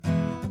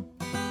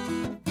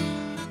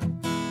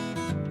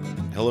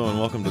Hello and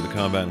welcome to the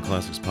Combat and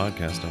Classics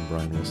podcast. I'm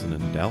Brian Wilson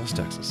in Dallas,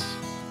 Texas.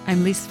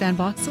 I'm Lisa Van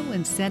Boxel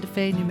in Santa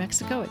Fe, New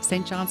Mexico at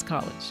St. John's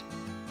College.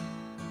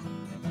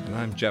 And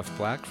I'm Jeff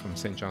Black from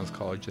St. John's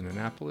College in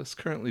Annapolis,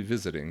 currently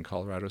visiting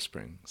Colorado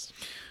Springs.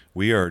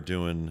 We are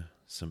doing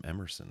some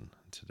Emerson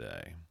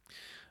today.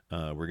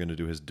 We're going to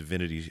do his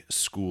Divinity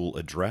School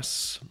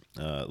address.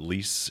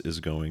 Lise is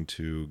going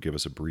to give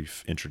us a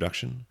brief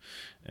introduction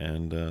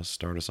and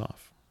start us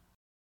off.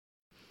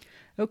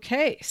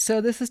 Okay, so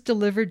this is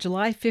delivered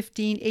July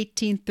 15,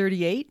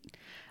 1838.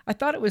 I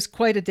thought it was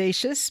quite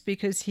audacious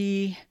because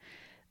he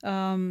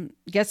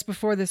gets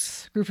before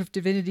this group of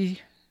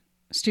divinity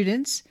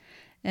students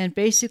and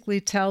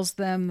basically tells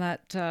them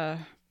that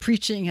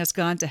preaching has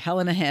gone to hell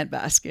in a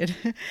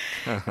handbasket.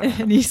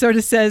 And he sort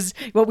of says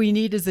what we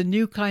need is a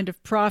new kind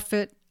of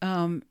prophet,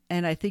 and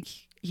I think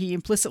he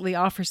implicitly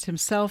offers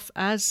himself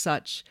as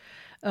such.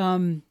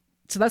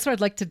 So that's what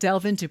I'd like to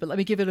delve into, but let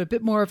me give it a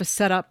bit more of a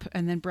setup,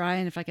 and then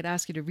Brian, if I could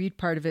ask you to read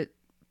part of it,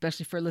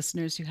 especially for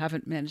listeners who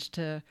haven't managed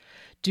to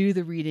do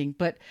the reading.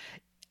 But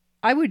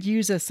I would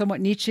use a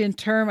somewhat Nietzschean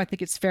term. I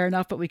think it's fair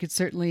enough, but we could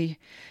certainly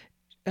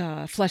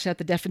flesh out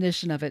the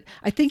definition of it.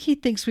 I think he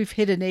thinks we've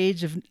hit an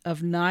age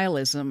of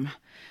nihilism.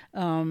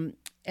 And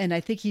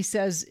I think he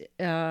says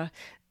that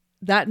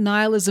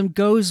nihilism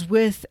goes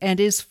with and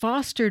is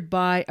fostered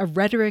by a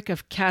rhetoric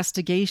of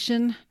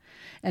castigation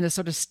and a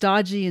sort of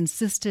stodgy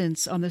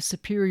insistence on the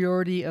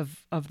superiority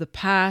of the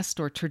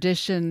past or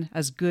tradition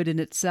as good in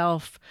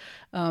itself,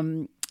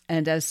 and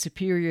as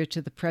superior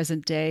to the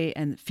present day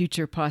and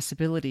future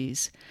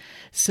possibilities.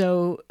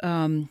 So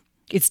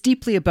it's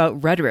deeply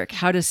about rhetoric,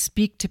 how to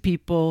speak to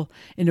people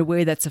in a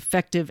way that's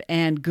effective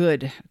and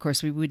good. Of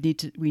course, we need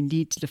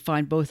to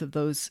define both of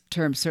those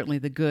terms, certainly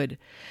the good.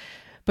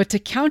 But to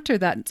counter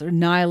that sort of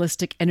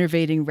nihilistic,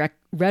 enervating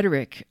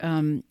rhetoric,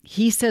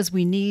 he says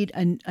we need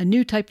a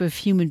new type of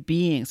human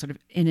being, sort of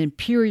an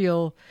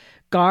imperial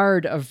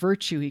guard of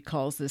virtue, he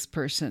calls this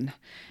person.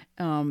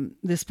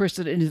 This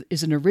person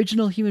is an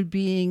original human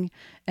being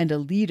and a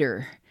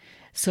leader.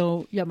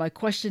 So, my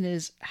question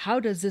is,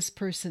 how does this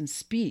person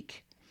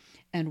speak?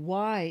 And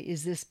why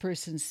is this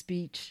person's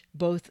speech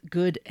both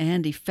good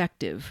and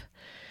effective?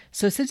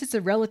 So since it's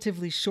a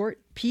relatively short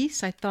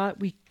piece, I thought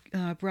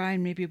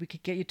Brian, maybe we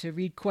could get you to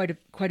read quite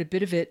a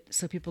bit of it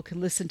so people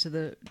can listen to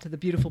the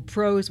beautiful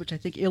prose, which I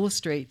think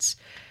illustrates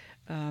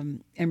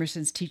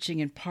Emerson's teaching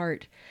in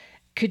part.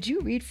 Could you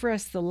read for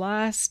us the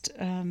last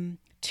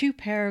two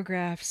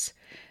paragraphs,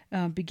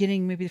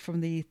 beginning maybe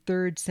from the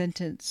third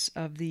sentence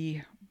of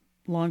the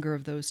longer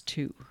of those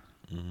two?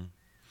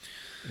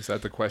 Mm-hmm. Is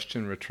that the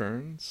question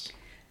returns?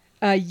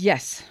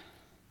 Yes.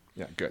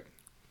 Yeah, good.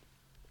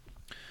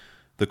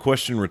 The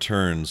question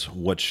returns,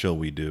 what shall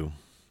we do?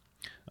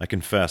 I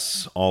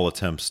confess all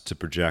attempts to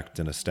project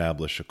and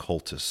establish a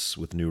cultus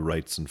with new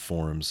rites and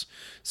forms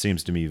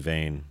seems to me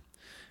vain.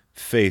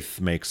 Faith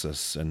makes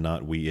us, and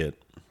not we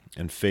it,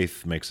 and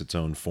faith makes its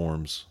own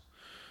forms.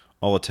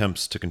 All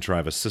attempts to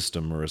contrive a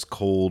system are as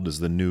cold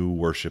as the new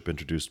worship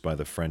introduced by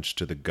the French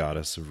to the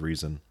goddess of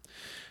reason.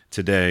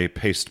 Today,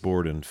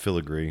 pasteboard and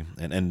filigree,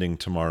 and ending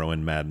tomorrow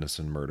in madness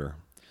and murder.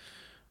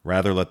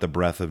 Rather let the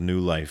breath of new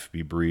life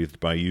be breathed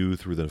by you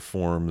through the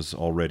forms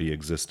already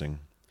existing.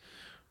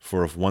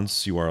 For if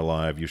once you are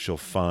alive, you shall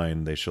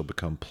find they shall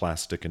become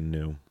plastic and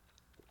new.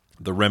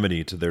 The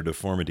remedy to their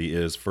deformity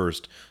is,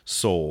 first,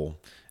 soul,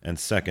 and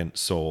second,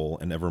 soul,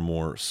 and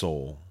evermore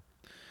soul.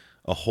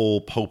 A whole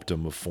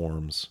popedom of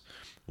forms.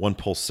 One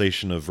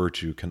pulsation of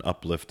virtue can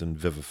uplift and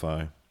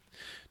vivify.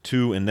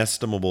 Two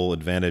inestimable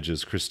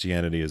advantages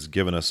Christianity has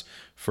given us.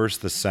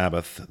 First, the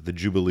Sabbath, the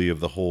jubilee of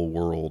the whole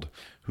world,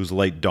 whose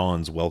light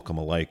dawns welcome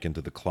alike into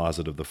the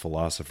closet of the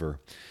philosopher,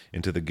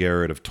 into the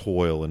garret of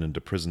toil and into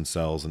prison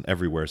cells, and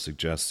everywhere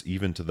suggests,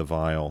 even to the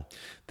vile,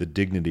 the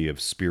dignity of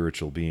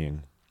spiritual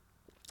being.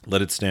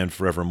 Let it stand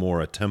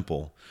forevermore a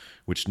temple,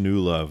 which new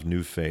love,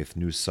 new faith,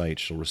 new sight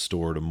shall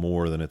restore to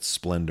more than its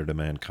splendor to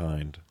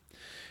mankind.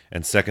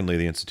 And secondly,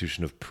 the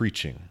institution of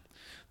preaching,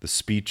 the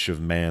speech of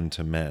man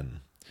to men,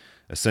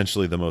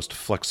 essentially the most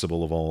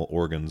flexible of all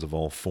organs, of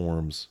all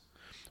forms.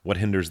 What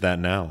hinders that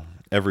now?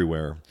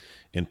 Everywhere,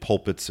 in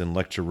pulpits, in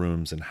lecture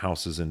rooms, in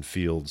houses, in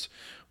fields,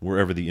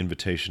 wherever the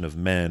invitation of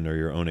men or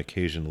your own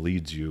occasion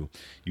leads you,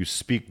 you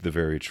speak the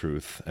very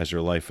truth, as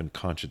your life and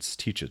conscience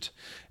teach it,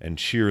 and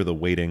cheer the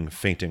waiting,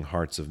 fainting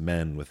hearts of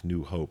men with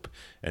new hope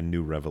and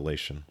new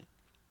revelation.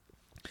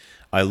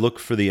 I look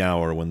for the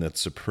hour when that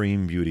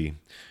supreme beauty,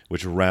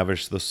 which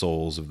ravished the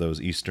souls of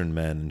those Eastern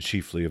men, and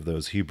chiefly of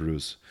those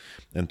Hebrews,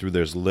 and through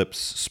their lips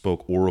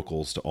spoke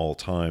oracles to all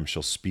time,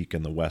 shall speak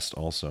in the West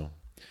also.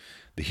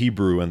 The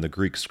Hebrew and the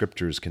Greek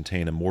scriptures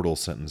contain immortal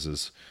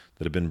sentences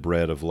that have been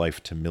bred of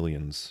life to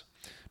millions,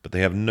 but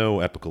they have no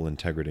epical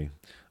integrity,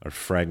 are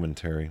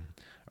fragmentary,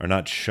 are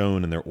not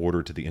shown in their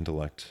order to the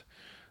intellect.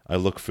 I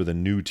look for the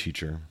new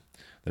teacher,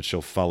 that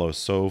shall follow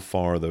so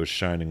far those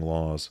shining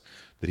laws,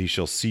 that he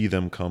shall see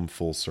them come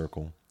full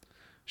circle,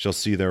 shall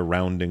see their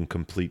rounding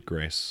complete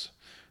grace,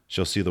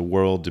 shall see the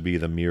world to be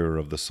the mirror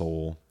of the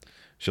soul,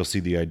 shall see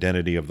the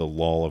identity of the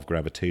law of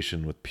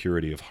gravitation with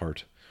purity of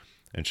heart,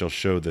 and shall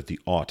show that the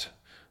ought,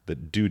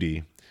 that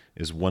duty,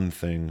 is one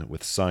thing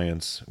with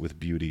science, with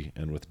beauty,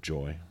 and with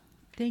joy.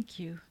 Thank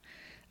you.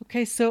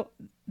 Okay, so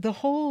the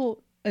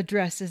whole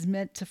address is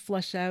meant to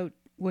flesh out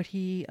what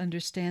he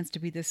understands to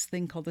be this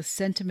thing called the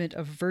sentiment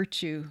of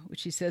virtue,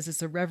 which he says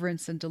is a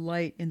reverence and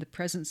delight in the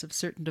presence of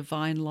certain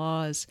divine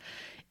laws.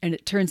 And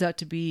it turns out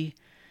to be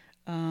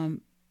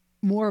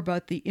more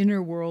about the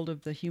inner world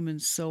of the human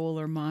soul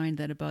or mind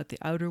than about the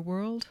outer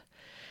world.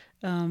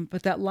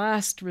 But that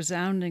last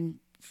resounding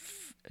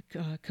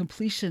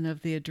completion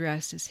of the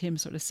address is him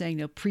sort of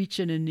saying, preach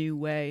in a new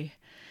way.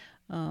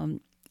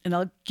 And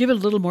I'll give it a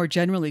little more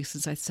generally,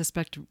 since I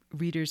suspect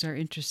readers are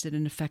interested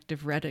in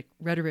effective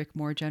rhetoric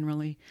more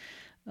generally.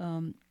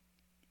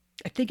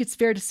 I think it's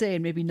fair to say,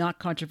 and maybe not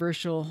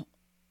controversial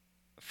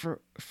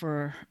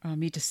for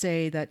me to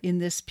say, that in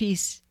this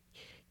piece,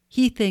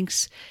 he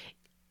thinks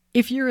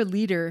if you're a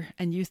leader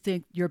and you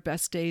think your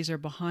best days are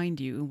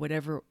behind you in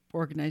whatever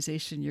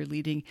organization you're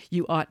leading,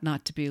 you ought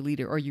not to be a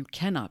leader, or you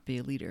cannot be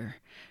a leader.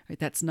 Right?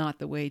 That's not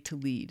the way to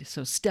lead.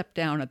 So step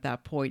down at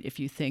that point if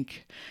you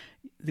think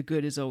the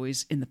good is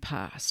always in the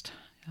past.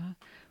 Yeah?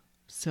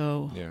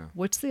 So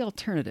What's the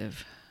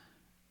alternative?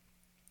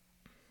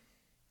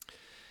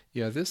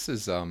 Yeah, this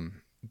has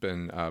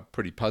been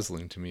pretty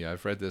puzzling to me.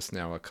 I've read this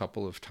now a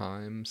couple of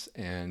times,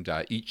 and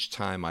each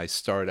time I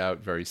start out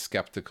very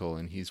skeptical,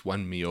 and he's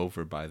won me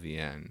over by the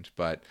end.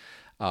 But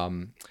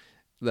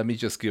let me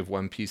just give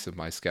one piece of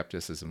my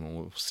skepticism, and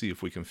we'll see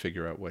if we can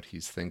figure out what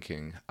he's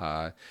thinking.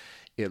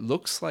 It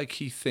looks like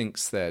he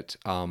thinks that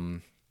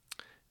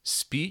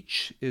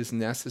speech is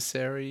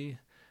necessary,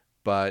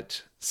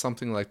 but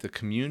something like the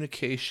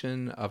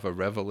communication of a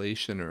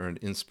revelation or an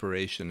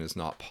inspiration is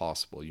not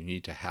possible. You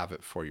need to have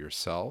it for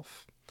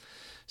yourself.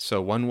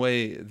 So one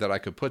way that I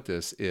could put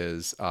this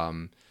is,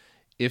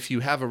 if you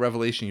have a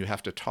revelation, you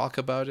have to talk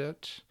about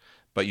it,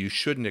 but you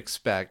shouldn't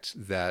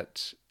expect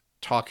that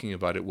talking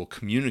about it will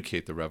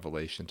communicate the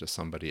revelation to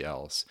somebody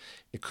else.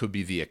 It could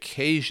be the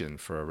occasion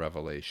for a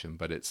revelation,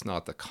 but it's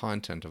not the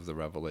content of the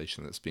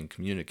revelation that's being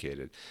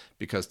communicated.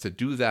 Because to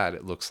do that,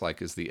 it looks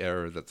like, is the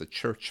error that the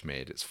church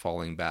made. It's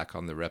falling back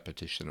on the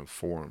repetition of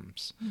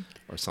forms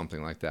or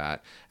something like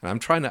that. And I'm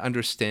trying to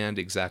understand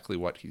exactly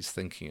what he's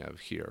thinking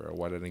of here, or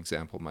what an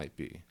example might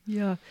be.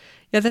 Yeah,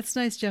 that's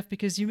nice, Jeff,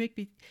 because you make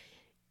me...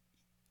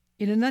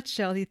 In a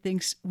nutshell, he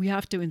thinks we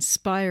have to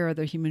inspire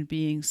other human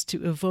beings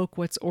to evoke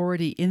what's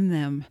already in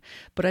them.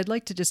 But I'd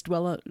like to just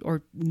dwell on,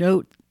 or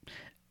note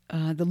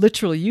the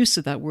literal use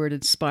of that word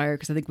inspire,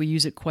 because I think we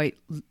use it quite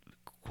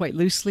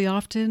loosely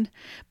often.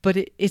 But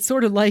it's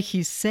sort of like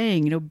he's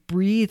saying,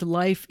 breathe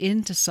life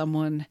into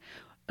someone,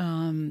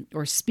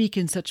 or speak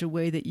in such a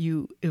way that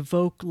you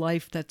evoke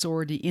life that's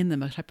already in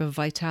them, a type of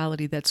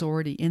vitality that's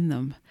already in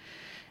them.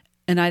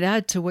 And I'd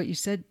add to what you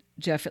said,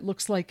 Jeff, it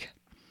looks like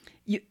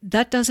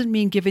that doesn't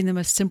mean giving them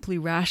a simply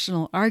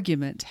rational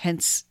argument,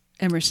 hence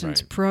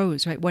Emerson's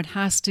prose, right? One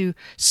has to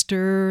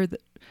stir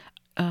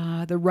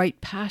the right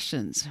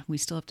passions. We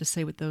still have to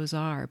say what those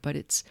are, but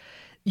it's,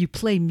 you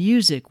play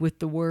music with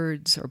the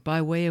words, or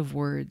by way of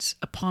words,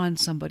 upon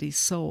somebody's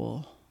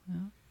soul.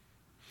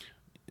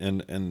 Yeah?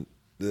 And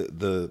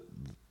the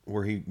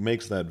where he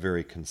makes that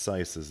very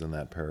concise is in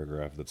that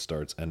paragraph that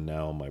starts, "And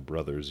now, my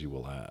brothers, you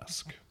will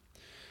ask."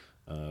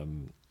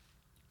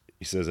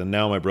 He says, "And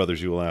now, my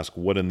brothers, you will ask,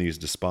 what in these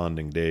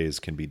desponding days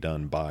can be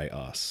done by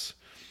us?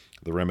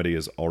 The remedy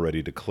is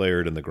already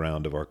declared in the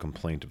ground of our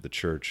complaint of the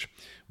church.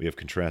 We have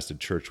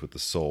contrasted church with the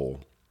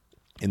soul.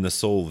 In the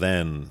soul,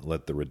 then,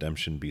 let the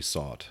redemption be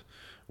sought.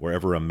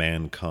 Wherever a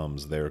man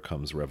comes, there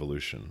comes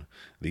revolution.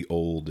 The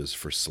old is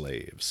for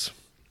slaves."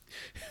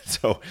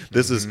 So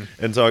this is,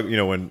 and so,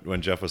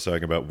 when Jeff was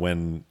talking about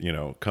when,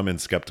 come in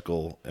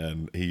skeptical,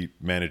 and he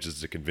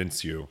manages to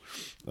convince you,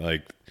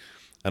 like,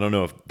 I don't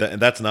know if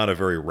that's not a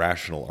very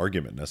rational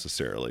argument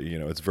necessarily.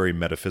 It's very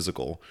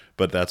metaphysical,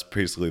 but that's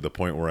basically the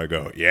point where I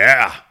go,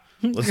 yeah,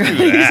 let's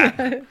do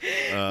that.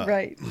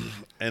 Right.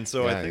 And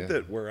so I think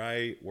that where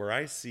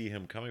I see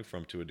him coming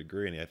from to a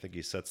degree, and I think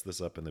he sets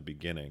this up in the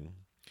beginning,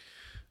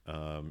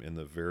 in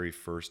the very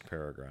first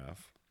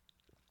paragraph,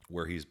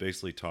 where he's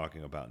basically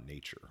talking about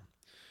nature,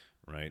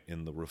 right?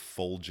 In the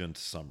refulgent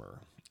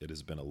summer, it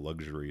has been a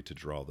luxury to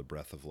draw the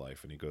breath of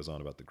life. And he goes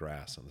on about the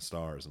grass and the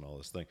stars and all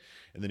this thing.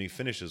 And then he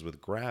finishes with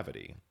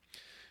gravity.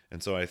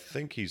 And so I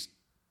think he's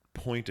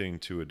pointing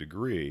to a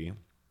degree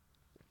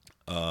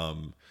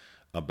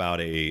about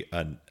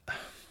the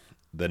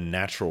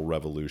natural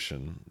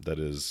revolution that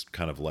is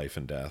kind of life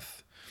and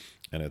death.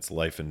 And it's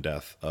life and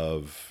death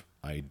of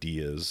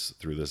ideas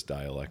through this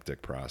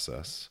dialectic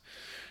process.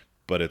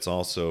 But it's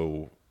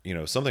also,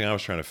 something I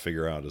was trying to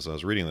figure out as I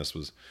was reading this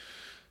was,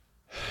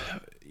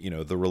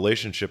 the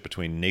relationship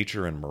between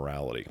nature and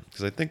morality,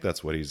 because I think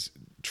that's what he's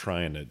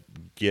trying to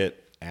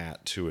get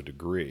at to a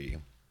degree,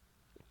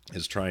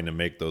 is trying to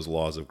make those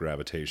laws of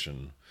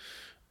gravitation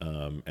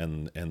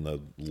and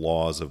the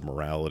laws of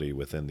morality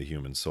within the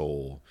human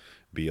soul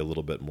be a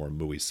little bit more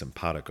muy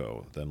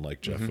simpatico than,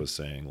 like Jeff was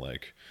saying,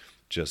 like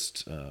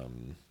just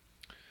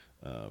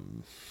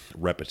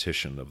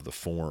repetition of the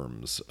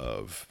forms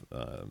of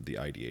the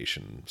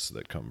ideations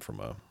that come from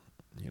a,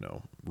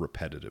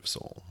 repetitive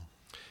soul.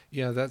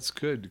 Yeah, that's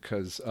good,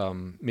 because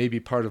maybe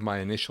part of my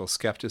initial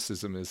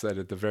skepticism is that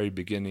at the very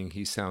beginning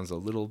he sounds a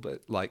little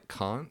bit like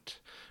Kant,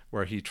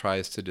 where he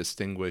tries to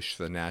distinguish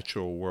the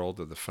natural world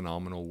or the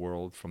phenomenal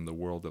world from the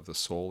world of the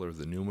soul or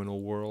the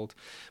noumenal world.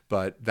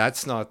 But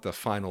that's not the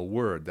final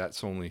word.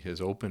 That's only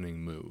his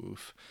opening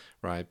move,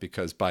 right?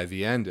 Because by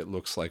the end, it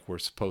looks like we're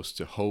supposed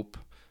to hope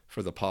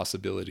for the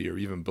possibility or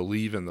even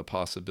believe in the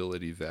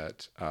possibility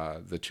that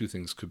the two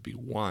things could be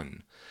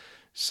one.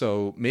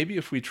 So maybe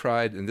if we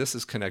tried, and this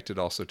is connected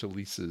also to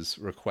Lisa's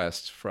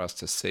request for us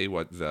to say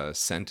what the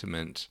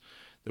sentiment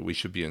that we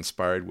should be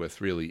inspired with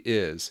really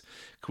is,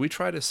 could we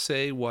try to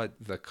say what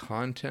the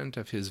content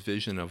of his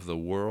vision of the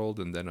world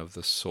and then of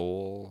the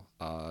soul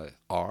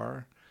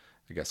are?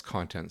 I guess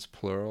content's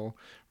plural,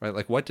 right?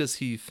 Like, what does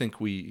he think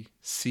we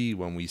see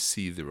when we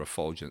see the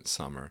refulgent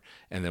summer?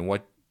 And then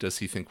what does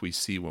he think we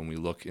see when we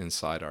look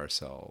inside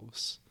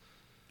ourselves?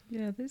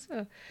 Yeah,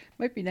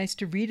 might be nice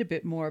to read a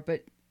bit more,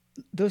 but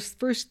those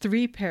first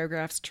 3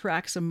 paragraphs,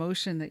 tracks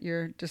emotion that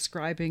you're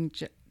describing,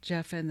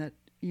 Jeff, and that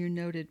you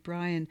noted,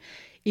 Brian,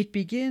 it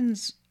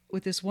begins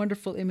with this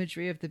wonderful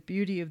imagery of the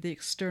beauty of the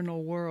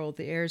external world.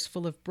 The air is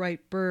full of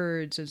bright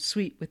birds and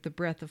sweet with the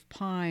breath of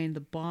pine, the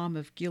balm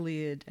of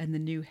Gilead, and the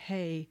new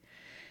hay.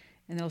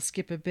 And I'll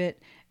skip a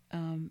bit.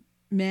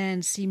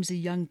 Man seems a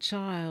young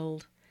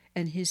child,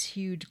 and his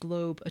huge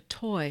globe a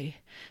toy.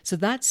 So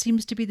that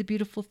seems to be the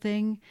beautiful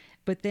thing.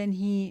 But then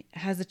he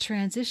has a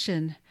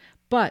transition.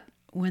 But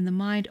when the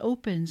mind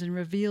opens and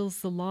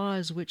reveals the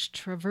laws which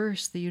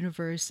traverse the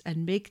universe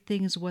and make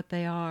things what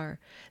they are,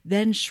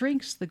 then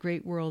shrinks the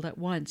great world at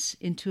once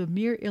into a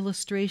mere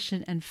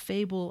illustration and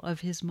fable of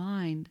his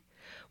mind.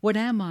 What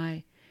am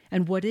I,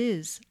 and what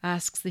is?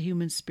 Asks the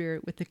human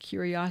spirit with a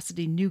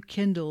curiosity new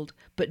kindled,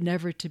 but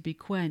never to be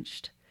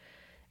quenched.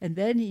 And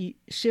then he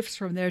shifts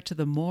from there to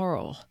the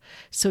moral.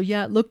 So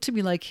yeah, it looked to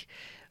me like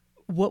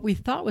what we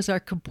thought was our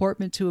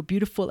comportment to a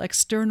beautiful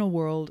external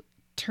world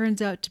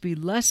turns out to be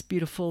less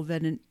beautiful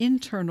than an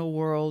internal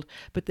world,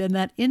 but then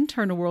that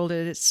internal world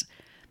at its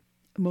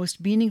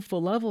most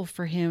meaningful level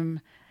for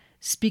him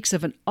speaks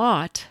of an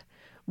ought,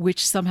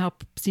 which somehow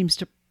seems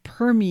to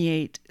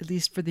permeate, at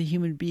least for the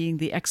human being,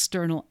 the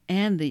external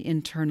and the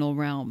internal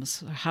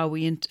realms, how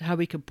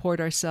we comport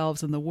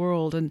ourselves in the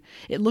world. And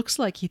it looks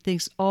like he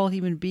thinks all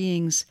human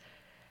beings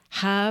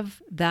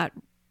have that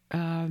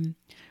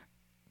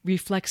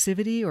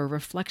reflexivity or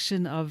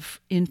reflection of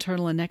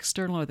internal and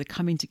external, or the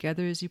coming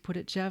together, as you put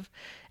it, Jeff.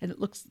 And it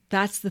looks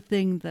that's the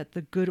thing that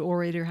the good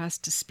orator has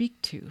to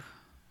speak to.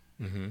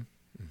 Mm-hmm.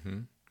 Mm-hmm.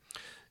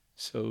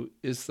 So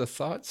is the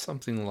thought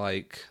something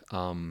like,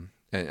 and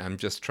I'm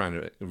just trying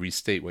to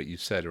restate what you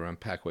said or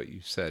unpack what you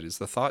said, is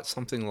the thought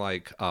something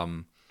like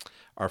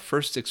our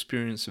first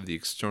experience of the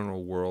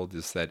external world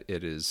is that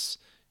it is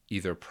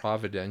either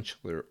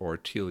providential or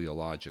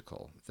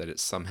teleological, that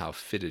it's somehow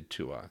fitted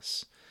to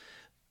us.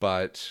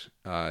 But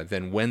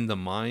then when the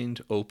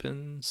mind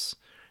opens,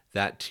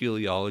 that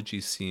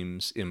teleology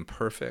seems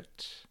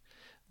imperfect,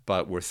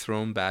 but we're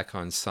thrown back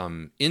on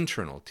some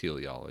internal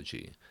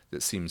teleology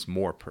that seems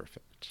more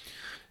perfect.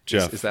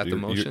 Jeff, is that the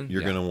motion?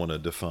 You're going to want to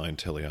define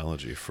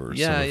teleology first.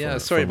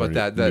 Sorry about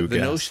that. The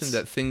guests. notion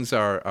that things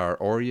are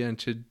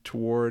oriented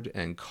toward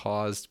and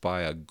caused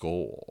by a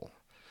goal.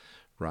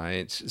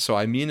 Right? So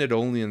I mean it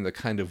only in the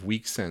kind of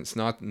weak sense,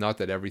 not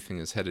that everything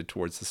is headed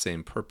towards the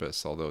same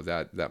purpose, although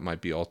that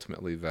might be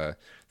ultimately the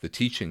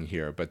teaching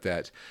here, but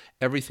that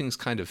everything's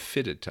kind of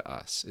fitted to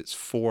us. It's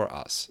for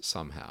us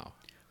somehow.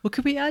 Well,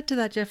 could we add to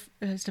that, Jeff,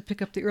 to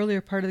pick up the earlier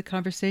part of the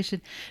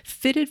conversation?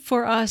 Fitted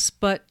for us,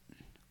 but,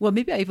 well,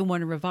 maybe I even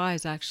want to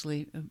revise,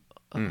 actually,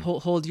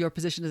 hold your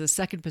position as a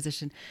second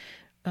position.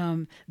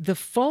 The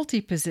faulty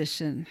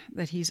position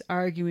that he's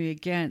arguing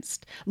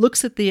against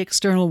looks at the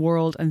external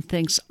world and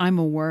thinks I'm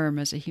a worm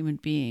as a human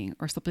being,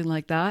 or something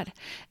like that,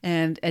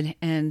 and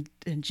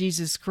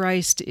Jesus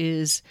Christ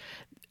is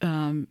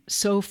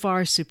so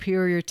far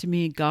superior to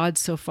me, God's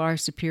so far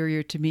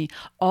superior to me.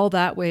 All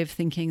that way of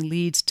thinking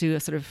leads to a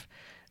sort of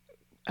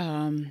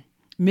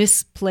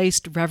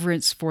misplaced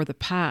reverence for the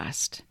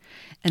past,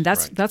 and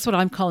that's what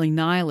I'm calling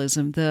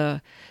nihilism.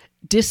 The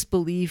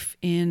disbelief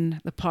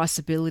in the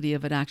possibility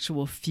of an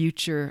actual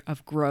future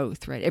of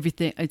growth, right?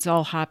 Everything, it's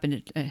all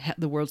happened.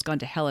 The world's gone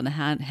to hell in a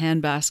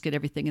handbasket.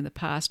 Everything in the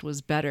past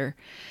was better.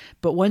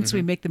 But once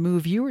we make the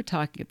move you were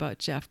talking about,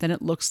 Jeff, then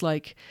it looks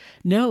like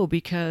no,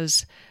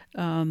 because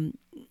the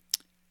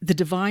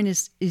divine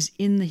is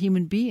in the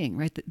human being,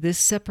 right? This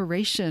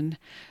separation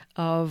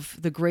of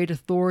the great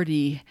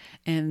authority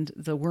and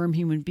the worm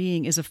human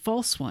being is a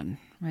false one,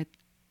 right?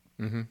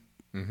 Mm-hmm.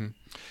 Mm-hmm.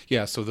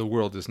 Yeah, so the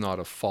world is not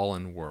a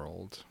fallen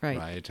world,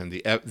 right? And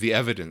the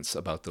evidence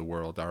about the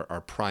world,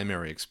 our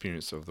primary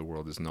experience of the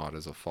world, is not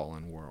as a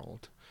fallen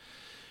world.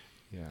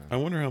 Yeah. I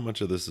wonder how much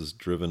of this is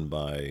driven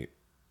by,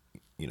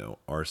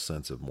 our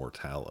sense of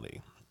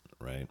mortality,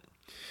 right?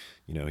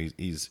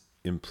 He's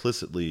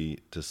implicitly,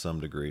 to some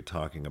degree,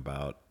 talking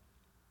about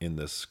in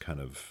this kind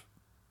of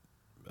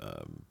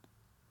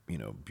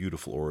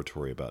beautiful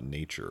oratory about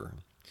nature,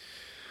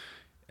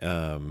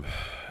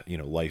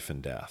 life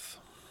and death,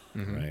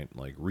 right?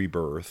 Like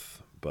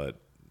rebirth,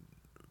 but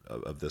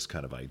of this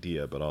kind of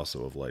idea, but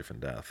also of life and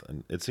death.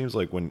 And it seems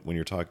like when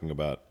you're talking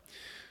about,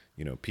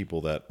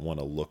 people that want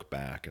to look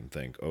back and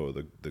think, oh,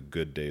 the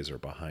good days are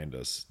behind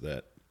us,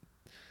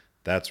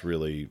 that's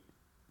really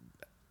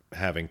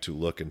having to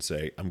look and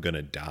say, I'm going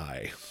to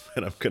die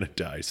and I'm going to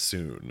die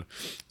soon.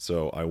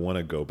 So I want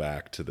to go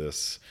back to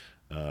this,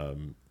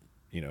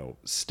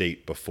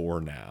 state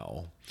before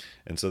now.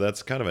 And so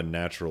that's kind of a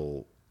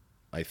natural,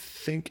 I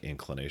think,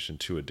 inclination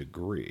to a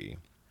degree.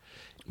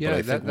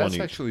 Yeah, that's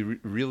actually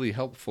really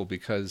helpful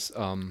because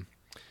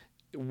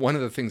one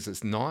of the things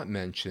that's not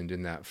mentioned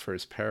in that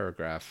first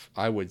paragraph,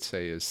 I would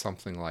say, is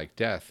something like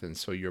death. And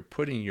so you're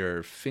putting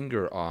your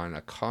finger on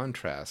a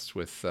contrast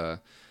with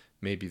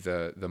maybe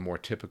the more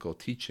typical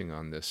teaching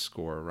on this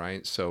score,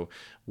 right? So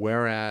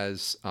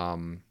whereas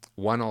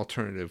one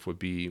alternative would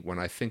be, when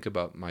I think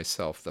about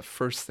myself, the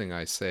first thing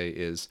I say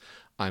is,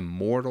 I'm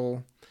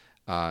mortal.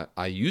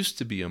 I used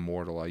to be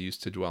immortal. I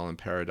used to dwell in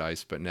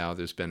paradise, but now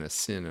there's been a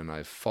sin and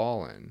I've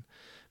fallen.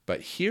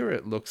 But here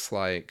it looks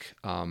like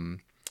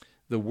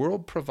the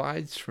world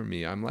provides for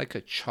me. I'm like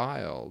a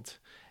child.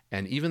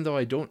 And even though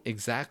I don't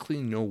exactly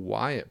know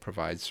why it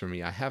provides for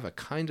me, I have a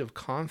kind of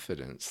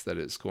confidence that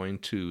it's going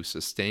to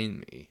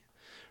sustain me,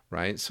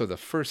 right? So the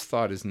first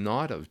thought is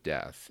not of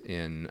death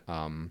in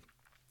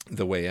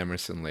the way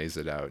Emerson lays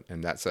it out.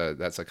 And that's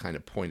a kind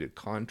of pointed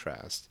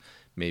contrast,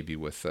 maybe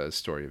with the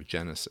story of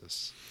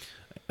Genesis.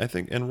 I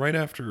think, and right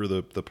after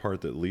the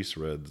part that Lise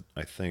read,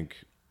 I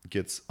think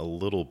gets a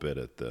little bit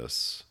at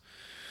this,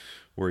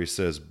 where he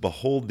says,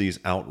 behold these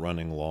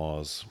outrunning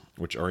laws,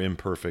 which our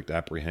imperfect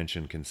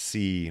apprehension can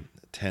see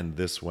tend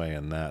this way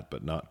and that,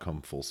 but not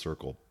come full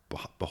circle.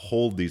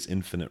 Behold these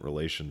infinite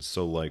relations,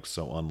 so like,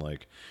 so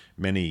unlike,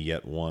 many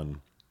yet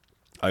one.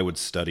 I would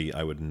study,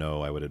 I would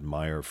know, I would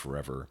admire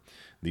forever.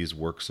 These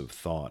works of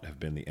thought have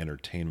been the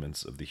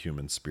entertainments of the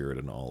human spirit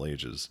in all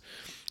ages.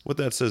 What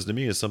that says to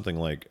me is something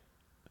like,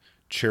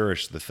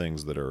 cherish the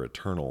things that are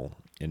eternal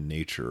in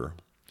nature,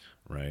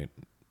 right?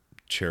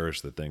 Cherish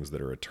the things that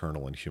are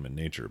eternal in human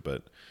nature.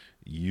 But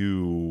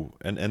you,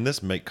 and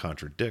this may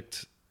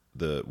contradict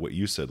what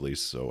you said, Lise,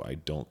 so I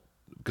don't,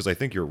 because I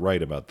think you're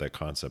right about that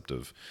concept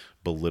of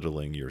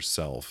belittling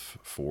yourself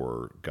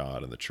for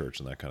God and the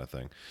church and that kind of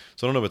thing.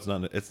 So I don't know if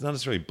it's not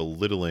necessarily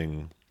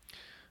belittling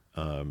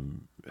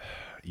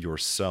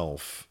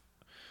yourself,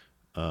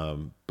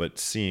 but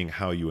seeing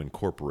how you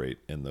incorporate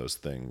in those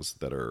things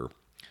that are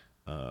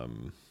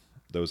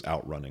those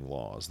outrunning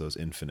laws, those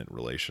infinite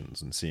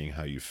relations, and seeing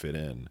how you fit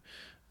in,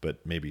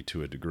 but maybe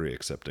to a degree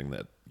accepting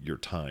that your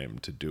time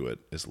to do it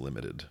is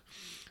limited.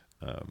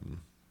 I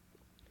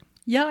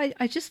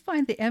just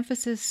find the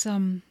emphasis,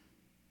 I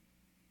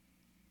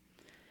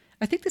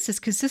think this is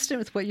consistent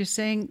with what you're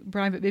saying,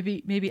 Brian, but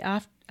maybe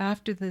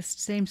after this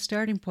same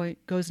starting point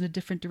goes in a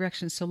different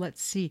direction. So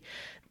let's see.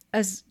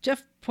 As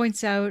Jeff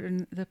points out,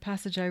 and the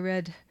passage I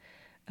read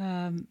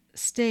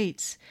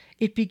states,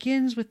 it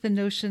begins with the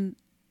notion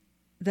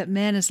that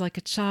man is like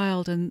a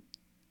child and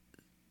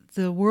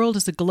the world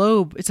is a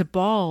globe. It's a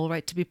ball,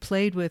 right, to be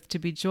played with, to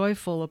be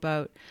joyful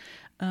about.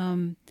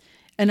 And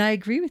I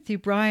agree with you,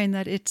 Brian,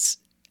 that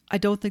I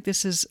don't think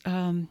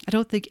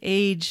psychic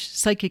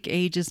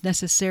age is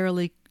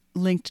necessarily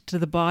linked to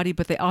the body,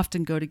 but they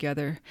often go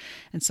together.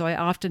 And so I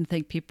often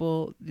think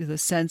people, the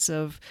sense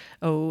of,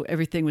 oh,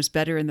 everything was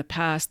better in the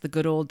past, the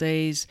good old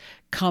days,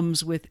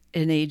 comes with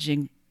an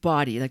aging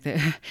body, like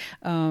that.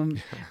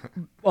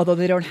 Although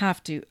they don't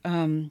have to,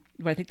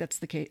 but I think that's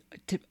the case,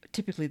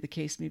 typically the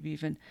case, maybe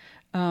even.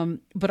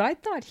 But I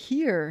thought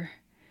here,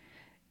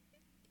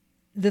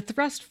 the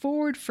thrust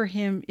forward for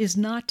him is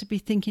not to be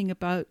thinking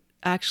about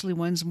actually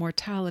one's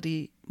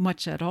mortality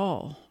much at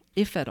all,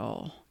 if at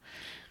all.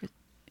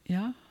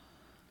 Yeah.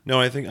 No,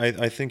 I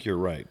think you're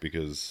right,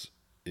 because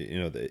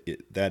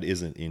that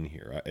isn't in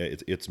here.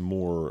 It's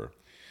more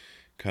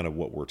kind of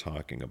what we're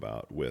talking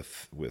about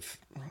with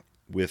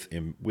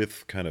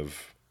kind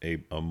of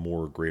a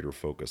more greater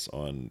focus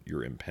on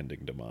your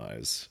impending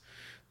demise.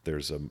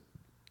 There's an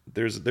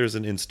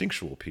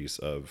instinctual piece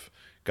of,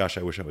 gosh,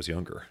 I wish I was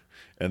younger.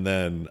 And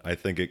then I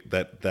think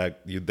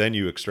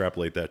you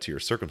extrapolate that to your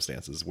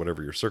circumstances,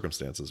 whatever your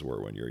circumstances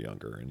were when you're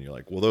younger, and you're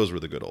like, well, those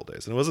were the good old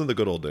days. And it wasn't the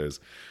good old days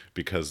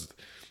because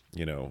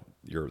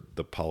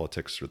the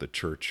politics or the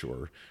church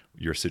or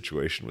your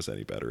situation was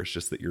any better. It's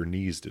just that your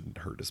knees didn't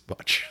hurt as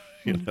much,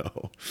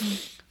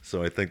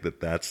 So I think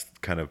that's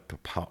kind of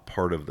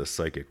part of the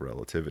psychic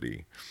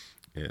relativity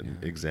in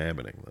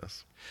examining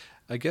this.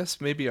 I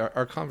guess maybe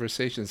our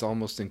conversation is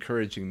almost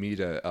encouraging me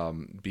to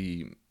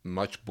be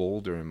much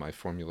bolder in my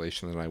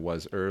formulation than I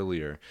was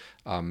earlier.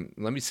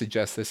 Let me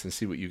suggest this and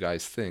see what you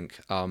guys think.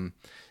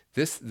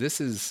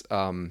 This is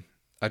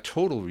a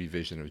total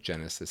revision of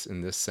Genesis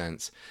in this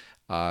sense.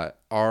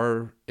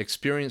 Our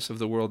experience of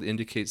the world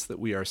indicates that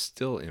we are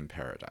still in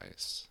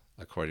paradise,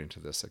 according to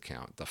this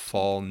account. The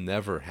fall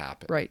never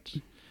happened. Right.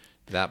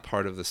 that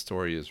part of the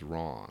story is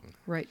wrong.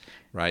 Right.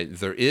 Right?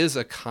 There is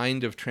a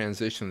kind of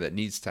transition that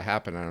needs to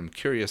happen, and I'm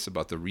curious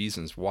about the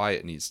reasons why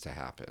it needs to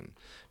happen,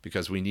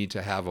 because we need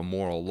to have a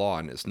moral law,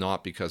 and it's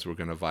not because we're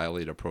going to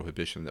violate a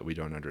prohibition that we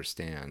don't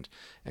understand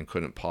and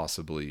couldn't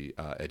possibly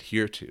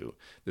adhere to.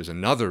 There's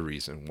another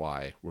reason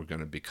why we're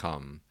going to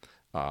become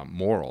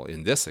moral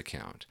in this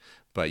account.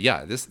 But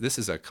yeah, this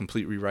is a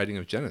complete rewriting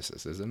of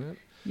Genesis, isn't it?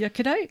 Yeah,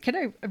 could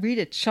I read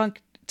a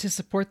chunk to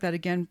support that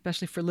again,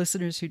 especially for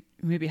listeners who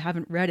maybe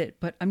haven't read it?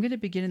 But I'm going to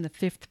begin in the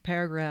 5th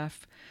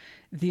paragraph,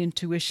 the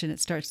intuition.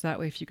 It starts that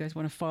way if you guys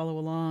want to follow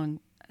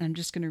along. I'm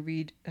just going to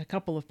read a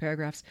couple of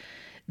paragraphs.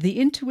 The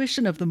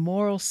intuition of the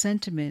moral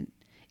sentiment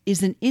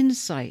is an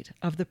insight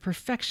of the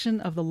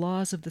perfection of the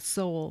laws of the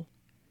soul.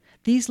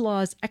 These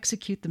laws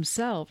execute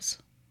themselves.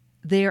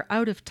 They are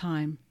out of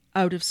time,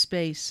 out of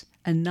space,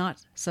 and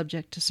not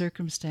subject to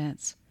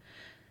circumstance.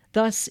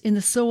 Thus, in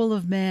the soul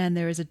of man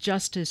there is a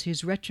justice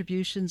whose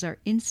retributions are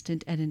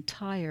instant and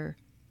entire.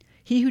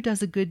 He who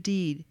does a good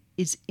deed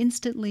is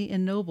instantly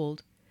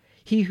ennobled.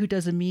 He who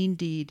does a mean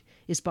deed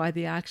is by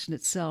the action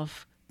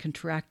itself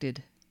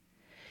contracted.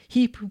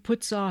 He who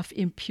puts off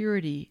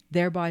impurity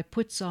thereby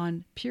puts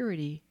on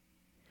purity.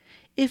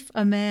 If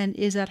a man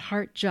is at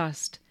heart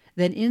just,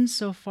 then in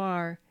so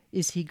far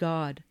is he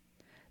God.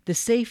 The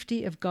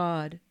safety of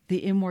God,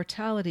 the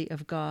immortality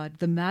of God,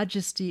 the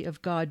majesty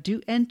of God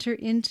do enter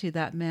into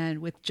that man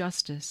with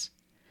justice.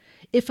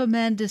 If a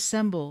man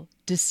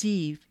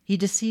deceive, he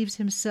deceives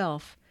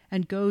himself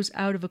and goes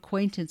out of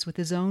acquaintance with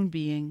his own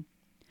being.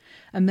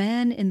 A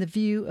man in the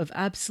view of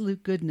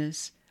absolute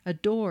goodness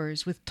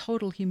adores with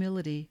total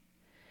humility.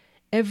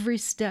 Every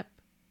step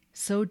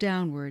so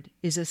downward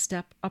is a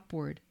step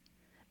upward.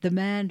 The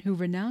man who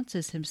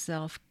renounces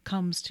himself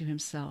comes to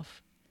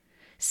himself.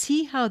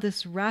 See how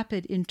this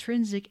rapid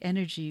intrinsic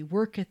energy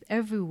worketh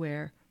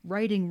everywhere,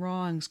 righting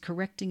wrongs,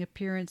 correcting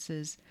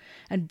appearances,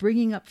 and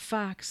bringing up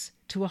facts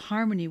to a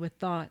harmony with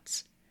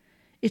thoughts.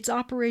 Its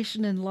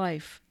operation in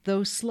life,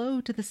 though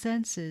slow to the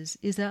senses,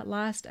 is at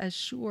last as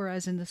sure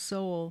as in the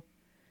soul.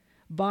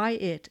 By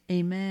it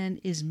a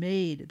man is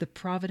made the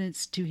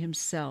providence to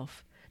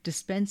himself,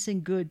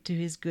 dispensing good to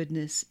his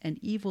goodness and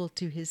evil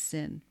to his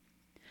sin.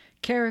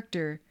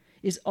 Character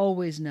is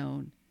always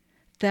known.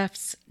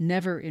 Thefts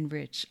never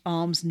enrich,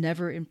 alms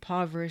never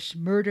impoverish,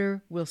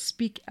 murder will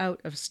speak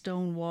out of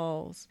stone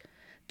walls.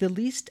 The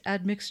least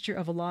admixture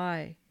of a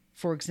lie,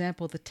 for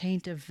example, the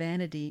taint of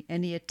vanity,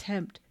 any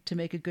attempt to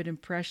make a good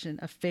impression,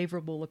 a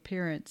favorable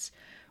appearance,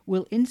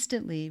 will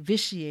instantly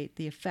vitiate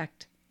the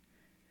effect.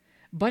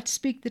 But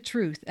speak the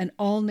truth, and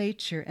all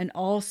nature and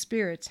all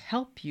spirits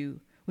help you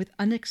with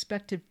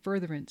unexpected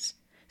furtherance.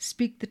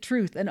 Speak the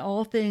truth, and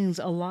all things,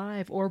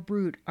 alive or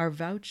brute, are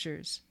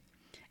vouchers.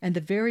 And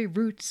the very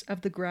roots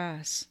of the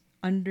grass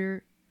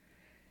underground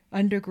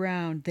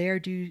there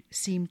do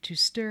seem to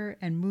stir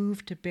and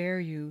move to bear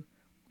you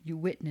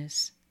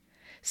witness.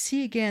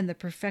 See again the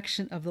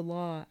perfection of the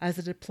law as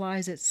it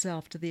applies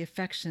itself to the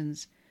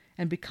affections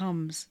and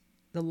becomes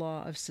the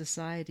law of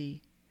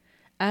society.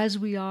 As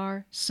we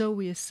are, so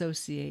we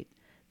associate.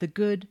 The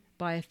good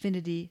by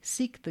affinity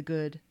seek the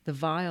good, the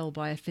vile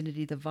by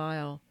affinity the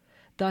vile.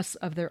 Thus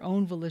of their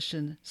own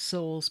volition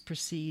souls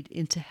proceed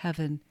into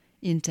heaven,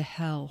 into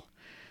hell.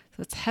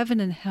 So it's heaven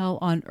and hell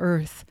on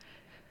earth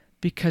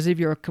because of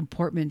your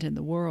comportment in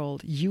the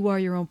world. You are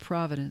your own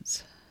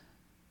providence.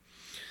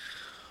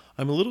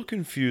 I'm a little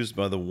confused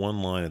by the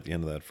one line at the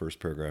end of that first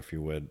paragraph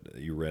you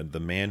read. The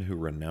man who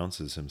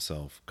renounces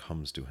himself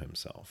comes to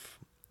himself.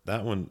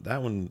 That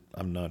one,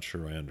 I'm not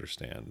sure I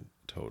understand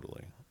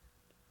totally,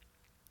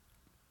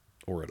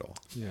 or at all.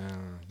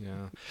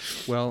 Yeah.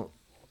 Well,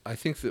 I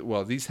think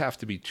that, these have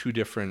to be two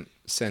different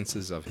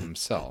senses of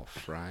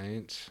himself,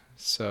 right?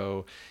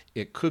 So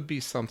it could be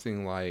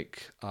something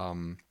like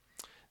the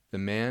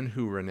man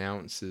who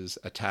renounces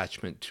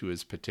attachment to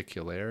his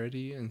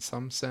particularity in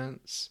some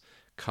sense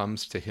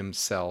comes to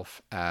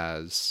himself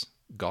as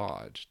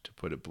God, to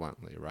put it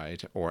bluntly,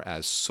 right? Or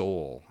as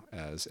soul,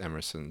 as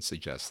Emerson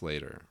suggests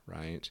later,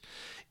 right?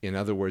 In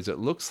other words, it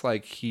looks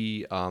like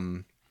he,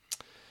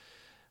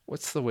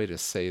 what's the way to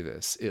say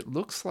this? It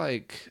looks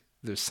like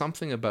there's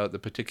something about the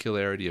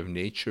particularity of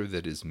nature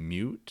that is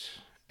mute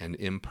and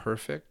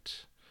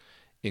imperfect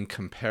in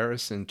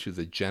comparison to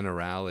the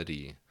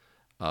generality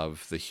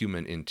of the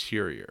human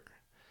interior.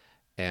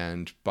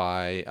 And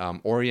by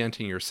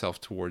orienting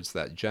yourself towards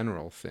that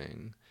general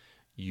thing,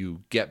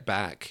 you get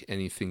back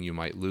anything you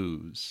might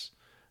lose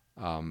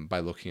by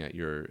looking at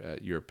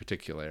your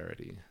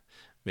particularity.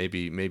 Maybe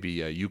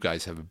you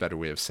guys have a better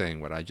way of saying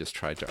what I just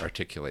tried to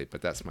articulate,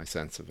 but that's my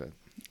sense of it.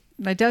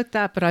 I doubt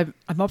that, but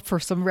I'm up for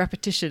some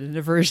repetition and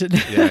aversion.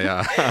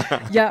 Yeah.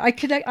 Yeah,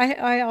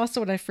 I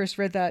also, when I first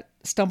read that,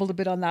 stumbled a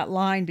bit on that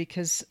line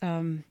because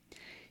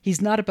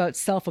he's not about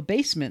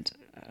self-abasement.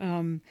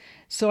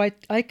 So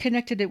I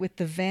connected it with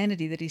the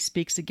vanity that he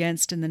speaks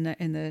against in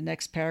the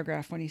next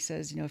paragraph when he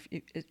says,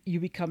 if you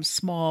become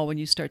small when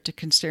you start to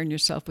concern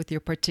yourself with your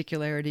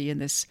particularity in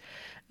this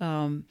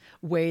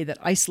way that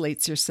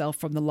isolates yourself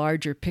from the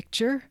larger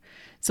picture.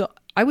 So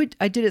I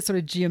did it sort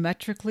of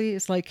geometrically.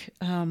 It's like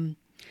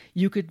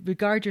you could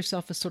regard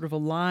yourself as sort of a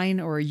line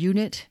or a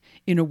unit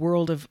in a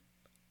world of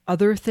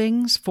other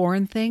things,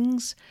 foreign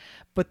things.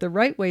 But the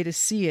right way to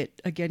see it,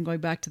 again,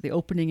 going back to the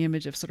opening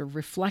image of sort of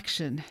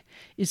reflection,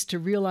 is to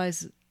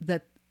realize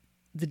that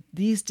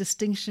these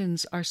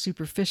distinctions are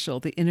superficial,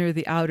 the inner,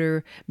 the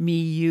outer, me,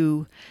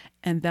 you,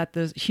 and that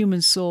the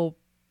human soul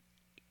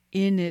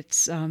in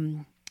its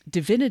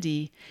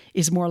divinity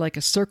is more like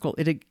a circle.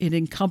 It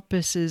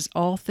encompasses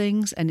all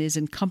things and is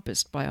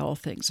encompassed by all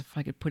things, if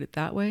I could put it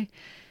that way.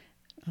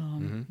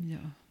 Yeah.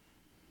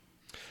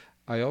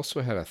 I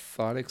also had a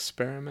thought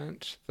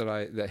experiment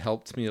that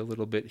helped me a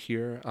little bit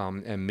here,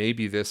 and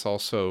maybe this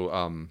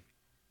also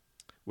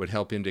would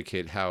help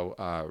indicate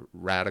how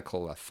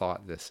radical a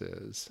thought this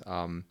is.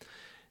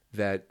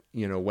 That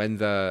when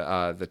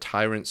the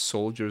tyrant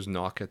soldiers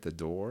knock at the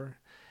door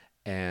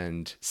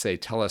and say,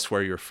 "Tell us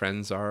where your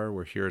friends are.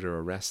 We're here to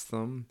arrest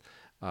them,"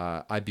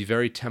 I'd be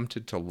very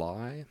tempted to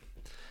lie.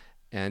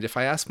 And if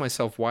I ask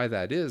myself why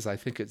that is, I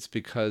think it's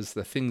because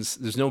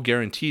there's no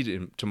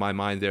guarantee to my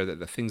mind there that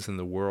the things in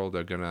the world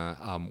are going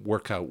to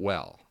work out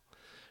well,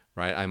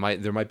 right?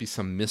 There might be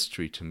some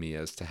mystery to me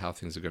as to how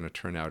things are going to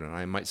turn out, and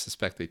I might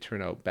suspect they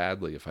turn out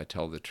badly if I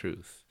tell the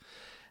truth.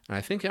 And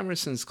I think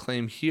Emerson's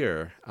claim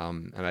here,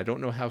 and I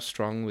don't know how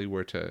strongly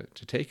we're to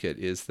take it,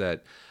 is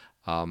that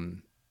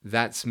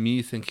that's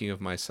me thinking of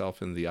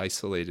myself in the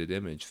isolated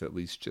image that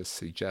Lise just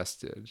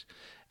suggested,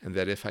 and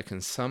that if I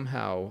can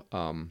somehow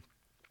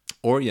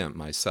orient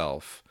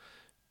myself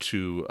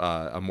to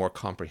a more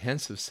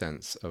comprehensive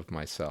sense of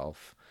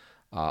myself,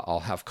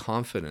 I'll have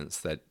confidence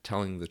that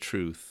telling the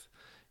truth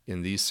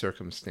in these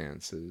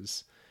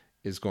circumstances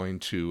is going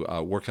to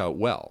work out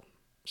well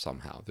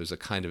somehow. There's a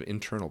kind of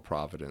internal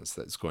providence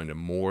that's going to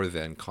more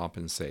than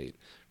compensate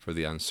for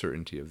the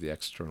uncertainty of the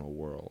external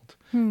world.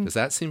 Does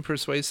that seem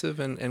persuasive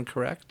and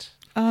correct?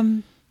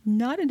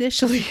 Not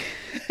initially.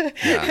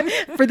 Yeah.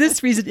 For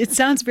this reason, it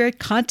sounds very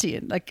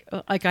Kantian. Like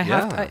I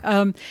have,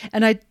 Yeah.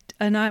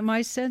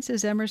 My sense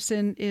is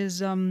Emerson is,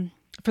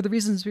 for the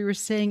reasons we were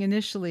saying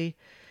initially,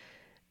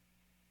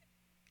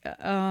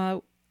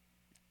 and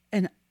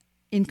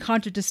in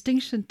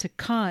contradistinction to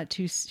Kant,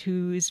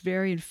 who is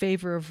very in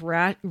favor of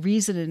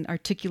reason and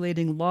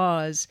articulating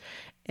laws,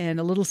 and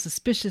a little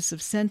suspicious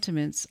of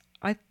sentiments.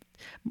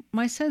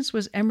 My sense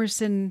was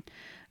Emerson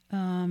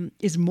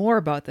is more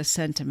about the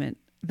sentiment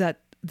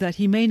that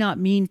he may not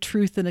mean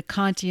truth in a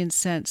Kantian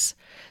sense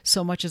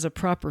so much as a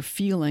proper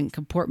feeling,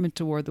 comportment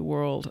toward the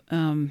world.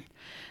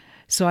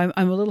 So I'm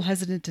a little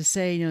hesitant to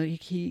say,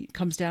 he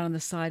comes down on the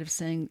side of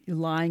saying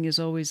lying is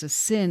always a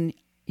sin.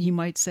 He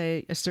might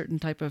say a certain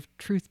type of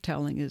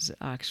truth-telling is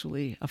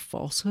actually a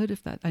falsehood.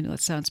 I know that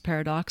sounds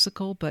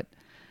paradoxical, but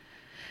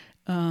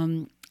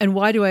and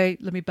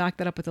let me back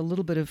that up with a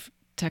little bit of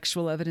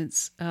textual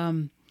evidence.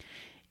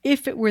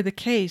 If it were the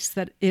case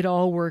that it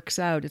all works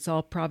out, it's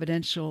all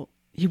providential,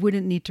 he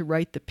wouldn't need to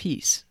write the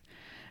piece,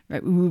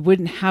 right? We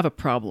wouldn't have a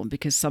problem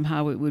because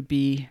somehow it would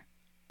be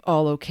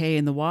all okay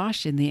in the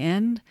wash in the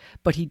end.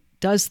 But he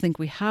does think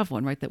we have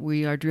one, right? That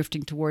we are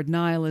drifting toward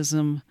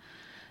nihilism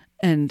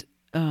and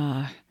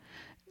a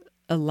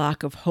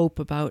lack of hope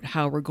about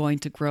how we're going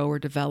to grow or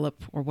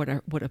develop, or what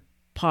a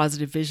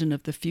positive vision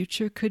of the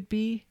future could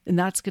be. And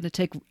that's going to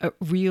take a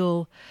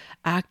real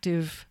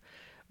active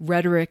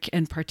rhetoric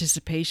and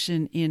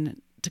participation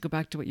in, to go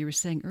back to what you were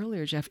saying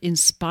earlier, Jeff,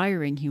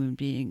 inspiring human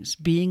beings,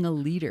 being a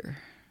leader.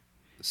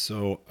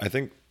 So I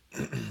think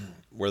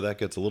where that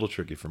gets a little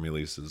tricky for me,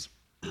 Lisa, is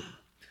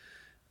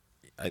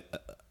I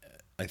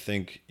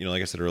think,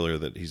 like I said earlier,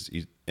 that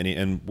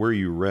and where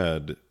you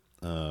read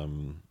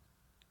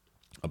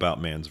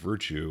about man's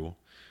virtue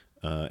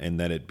and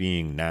that it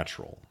being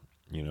natural,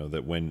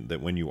 that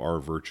when you are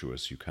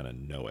virtuous, you kind of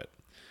know it.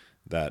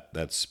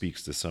 That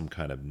speaks to some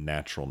kind of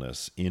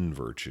naturalness in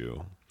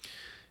virtue.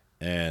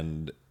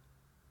 And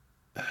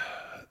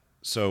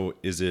so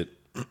is it,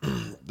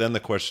 then the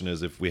question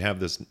is, if we have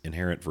this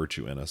inherent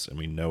virtue in us and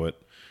we know it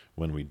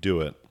when we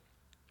do it,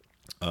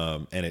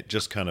 and it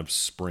just kind of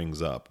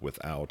springs up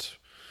without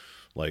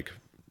like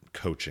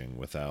coaching,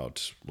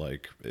 without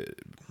like,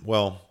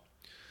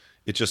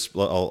 it just,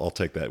 I'll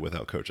take that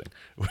without coaching,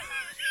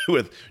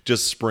 with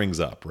just springs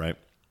up, right?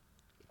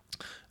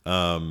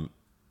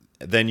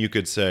 Then you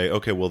could say,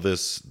 okay, well,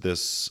 this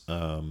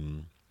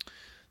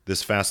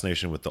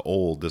fascination with the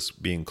old, this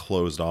being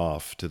closed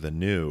off to the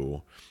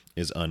new,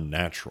 is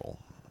unnatural,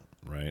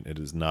 right? It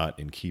is not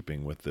in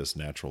keeping with this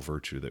natural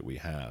virtue that we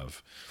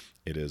have.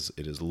 It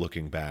is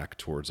looking back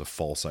towards a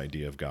false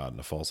idea of God and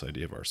a false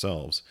idea of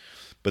ourselves.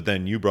 But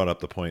then you brought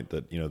up the point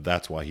that,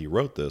 that's why he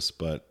wrote this.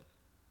 But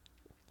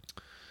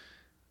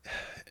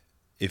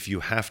if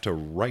you have to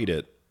write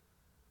it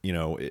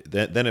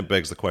then it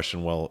begs the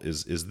question, well,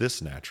 is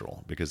this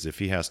natural? Because if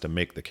he has to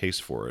make the case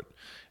for it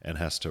and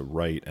has to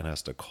write and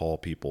has to call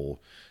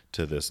people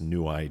to this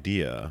new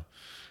idea,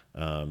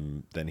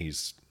 then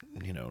he's,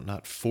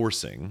 not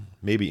forcing,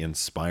 maybe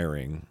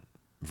inspiring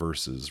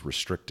versus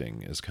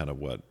restricting is kind of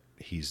what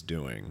he's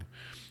doing.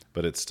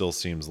 But it still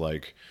seems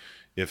like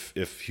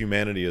if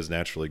humanity is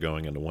naturally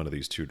going into one of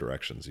these two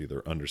directions,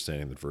 either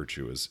understanding that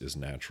virtue is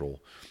natural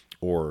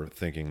or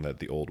thinking that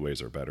the old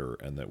ways are better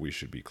and that we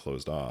should be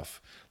closed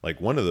off, like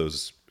one of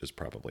those is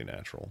probably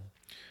natural.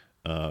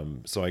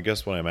 So I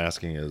guess what I'm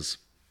asking is,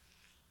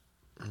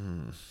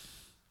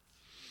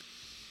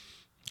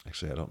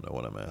 actually, I don't know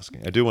what I'm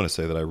asking. I do want to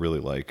say that I really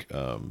like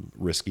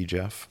Risky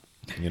Jeff.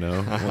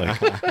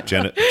 Like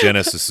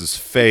Genesis is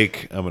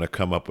fake. I'm going to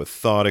come up with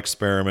thought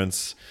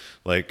experiments.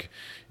 Like,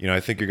 I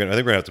think we're going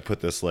to have to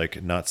put this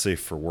like not safe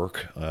for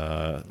work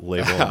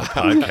label on the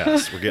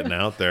podcast. We're getting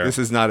out there. This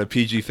is not a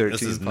PG-13.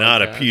 This is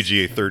not a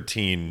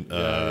PG-13.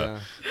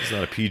 This is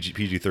not a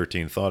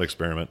PG-13 thought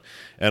experiment.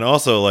 And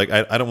also, like,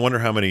 I don't wonder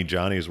how many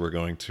Johnnies we're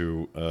going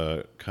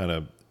to kind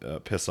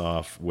of piss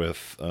off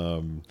with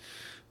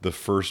the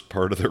first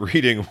part of the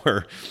reading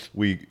where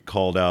we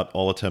called out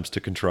all attempts to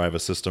contrive a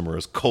system are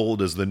as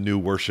cold as the new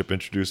worship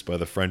introduced by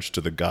the French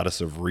to the goddess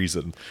of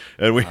reason.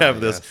 And we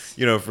have this,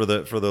 for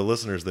the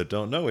listeners that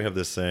don't know, we have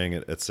this saying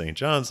at St.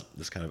 John's,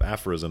 this kind of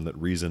aphorism that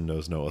reason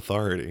knows no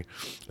authority.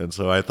 And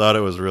so I thought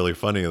it was really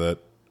funny that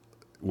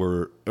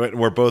we're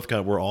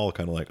all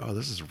kind of like, oh,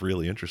 this is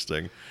really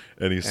interesting.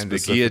 And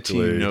the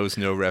guillotine knows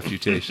no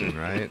refutation,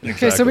 right? Exactly.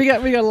 Okay, so we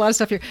got a lot of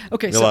stuff here.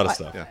 Okay, so a lot of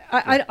stuff.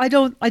 I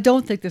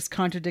don't think this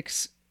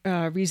contradicts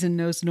reason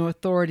knows no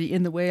authority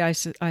in the way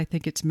I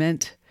think it's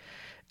meant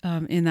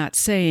in that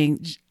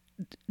saying.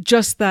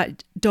 Just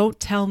that, don't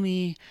tell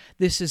me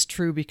this is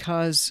true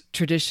because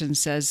tradition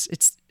says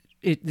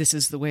this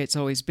is the way it's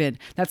always been.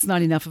 That's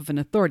not enough of an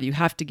authority. You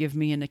have to give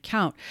me an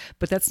account.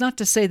 But that's not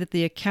to say that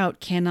the account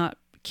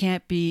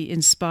can't be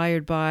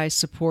inspired by,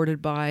 supported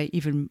by,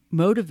 even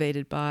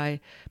motivated by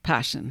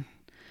passion.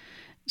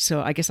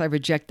 So I guess I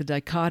reject the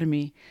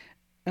dichotomy.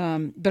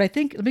 But I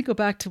think, let me go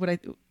back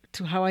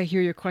to how I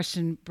hear your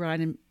question,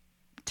 Brian, and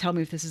tell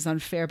me if this is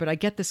unfair. But I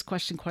get this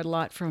question quite a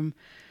lot from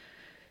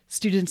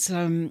students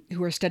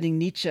who are studying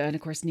Nietzsche. And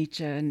of course,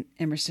 Nietzsche and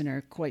Emerson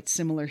are quite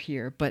similar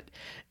here. But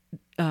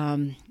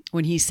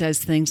when he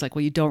says things like,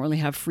 well, you don't really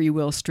have free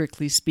will,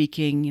 strictly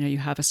speaking, you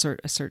have a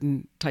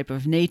certain type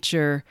of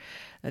nature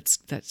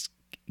that's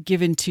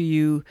given to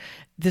you.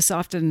 This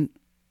often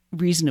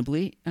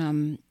reasonably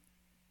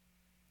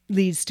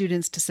leads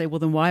students to say, well,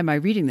 then why am I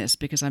reading this?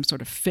 Because I'm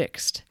sort of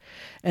fixed.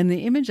 And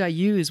the image I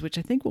use, which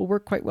I think will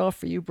work quite well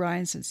for you,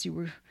 Brian, since you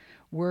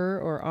were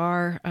or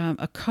are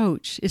a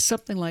coach, is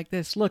something like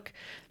this. Look,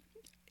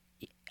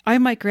 I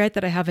might grant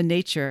that I have a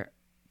nature,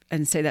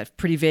 and say that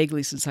pretty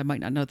vaguely since I might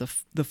not know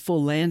the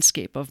full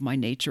landscape of my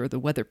nature or the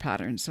weather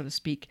patterns, so to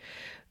speak.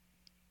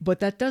 But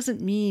that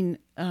doesn't mean,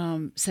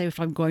 say, if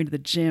I'm going to the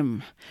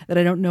gym, that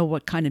I don't know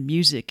what kind of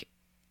music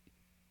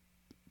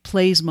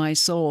plays my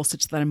soul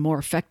such that I'm more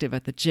effective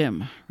at the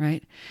gym,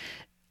 right?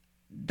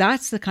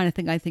 That's the kind of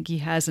thing I think he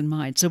has in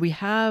mind. So we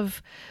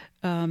have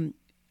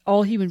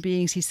all human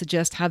beings, he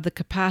suggests, have the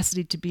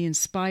capacity to be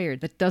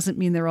inspired. That doesn't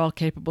mean they're all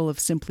capable of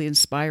simply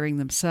inspiring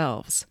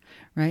themselves,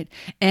 right?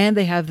 And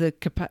they have the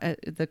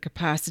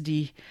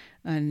capacity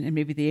and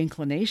maybe the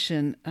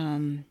inclination.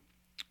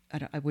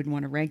 I wouldn't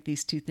want to rank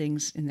these two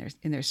things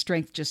in their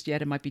strength just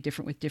yet. It might be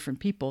different with different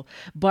people,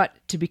 but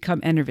to become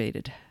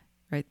enervated,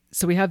 right?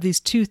 So we have these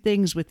two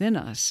things within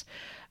us.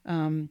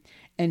 And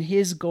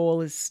his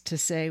goal is to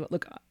say,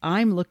 look,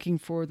 I'm looking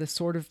for the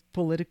sort of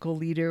political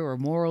leader or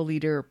moral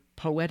leader, or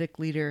poetic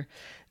leader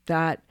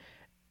that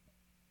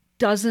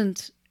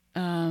doesn't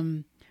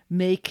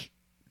make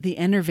the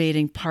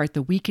enervating part,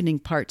 the weakening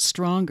part,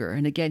 stronger.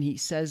 And again, he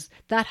says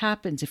that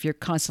happens if you're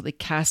constantly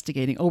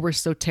castigating. Oh, we're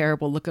so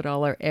terrible. Look at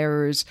all our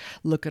errors.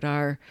 Look at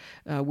our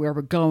where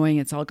we're going.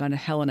 It's all gone to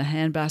hell in a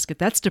handbasket.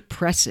 That's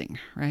depressing,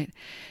 right?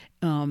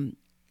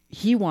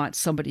 He wants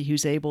somebody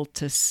who's able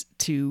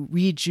to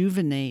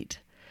rejuvenate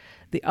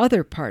the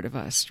other part of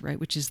us, right,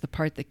 which is the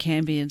part that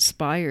can be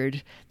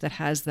inspired, that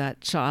has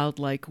that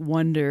childlike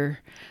wonder,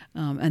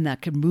 and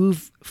that can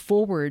move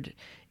forward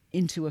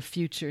into a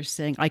future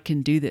saying, I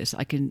can do this.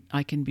 I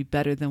can be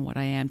better than what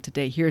I am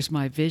today. Here's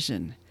my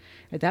vision.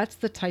 And that's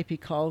the type he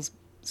calls,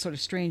 sort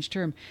of strange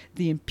term,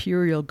 the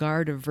imperial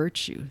guard of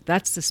virtue.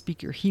 That's the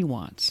speaker he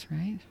wants,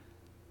 right?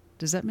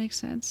 Does that make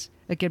sense?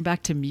 Again,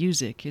 back to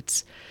music.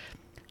 It's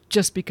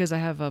just because I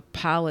have a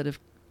palette of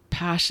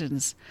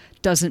passions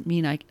doesn't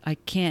mean I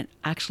can't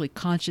actually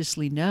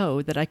consciously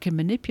know that I can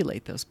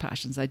manipulate those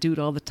passions. I do it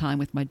all the time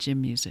with my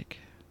gym music.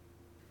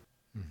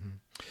 Mm-hmm.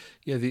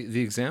 Yeah, the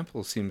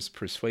example seems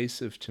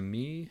persuasive to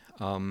me.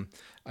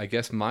 I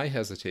guess my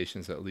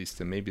hesitations, at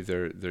least, and maybe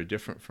they're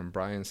different from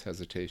Brian's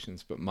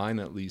hesitations, but mine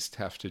at least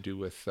have to do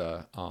with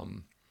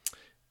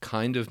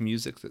kind of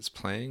music that's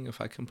playing, if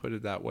I can put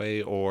it that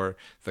way, or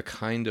the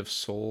kind of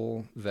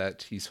soul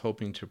that he's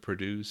hoping to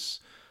produce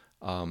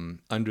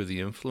under the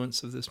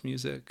influence of this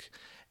music.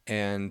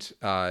 And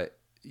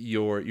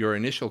your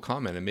initial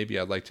comment, and maybe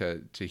I'd like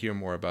to hear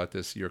more about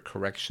this, your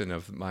correction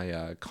of my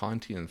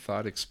Kantian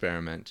thought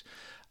experiment.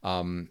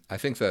 I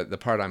think that the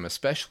part I'm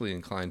especially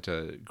inclined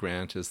to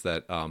grant is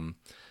that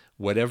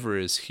whatever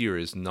is here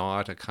is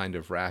not a kind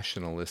of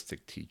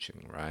rationalistic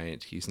teaching,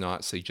 right? He's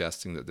not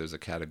suggesting that there's a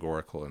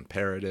categorical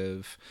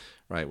imperative,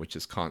 right, which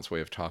is Kant's way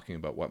of talking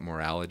about what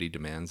morality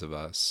demands of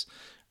us,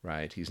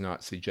 right? He's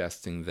not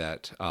suggesting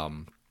that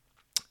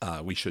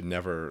we should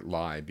never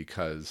lie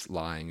because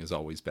lying is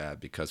always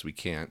bad, because we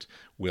can't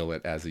will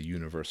it as a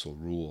universal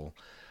rule.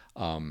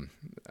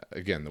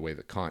 Again, the way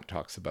that Kant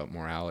talks about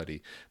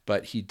morality.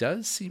 But he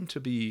does seem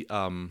to be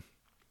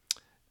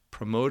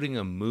promoting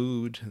a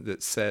mood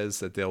that says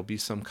that there'll be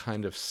some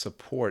kind of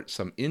support,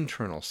 some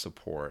internal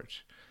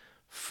support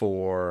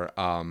for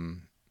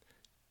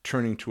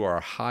turning to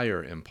our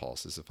higher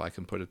impulses, if I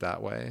can put it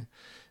that way,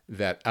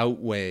 that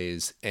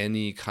outweighs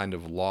any kind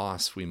of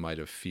loss we might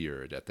have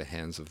feared at the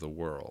hands of the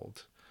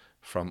world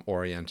from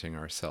orienting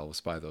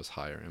ourselves by those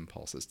higher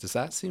impulses. Does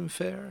that seem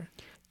fair?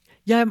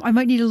 Yeah, I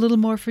might need a little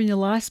more from your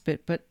last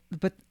bit, but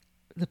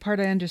the part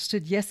I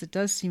understood, yes, it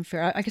does seem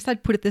fair. I guess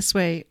I'd put it this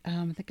way.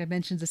 I think I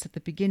mentioned this at the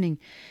beginning.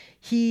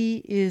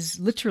 He is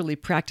literally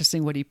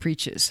practicing what he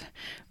preaches,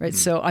 right?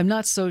 So I'm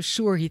not so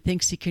sure he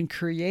thinks he can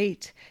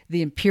create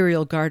the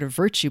imperial guard of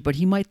virtue, but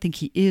he might think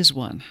he is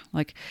one,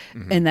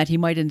 and that he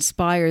might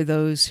inspire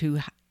those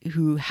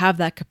who have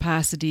that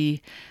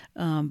capacity,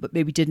 but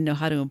maybe didn't know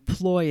how to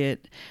employ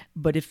it.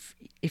 But if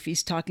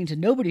he's talking to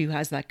nobody who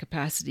has that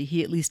capacity,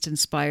 he at least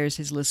inspires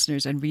his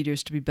listeners and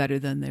readers to be better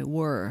than they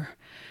were.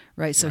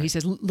 Right. So he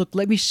says, look,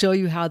 let me show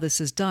you how this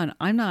is done.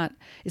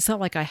 It's not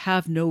like I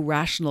have no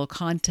rational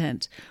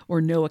content or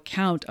no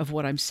account of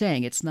what I'm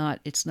saying. It's not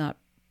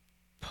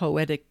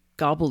poetic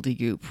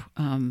gobbledygook.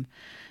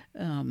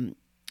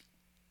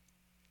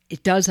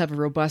 It does have a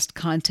robust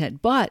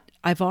content, but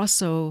I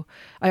also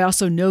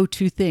know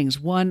two things.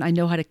 One, I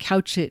know how to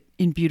couch it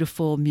in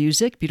beautiful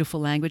music, beautiful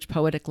language,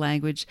 poetic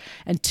language.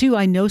 And two,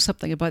 I know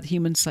something about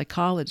human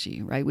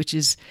psychology, right? Which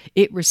is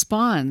it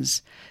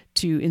responds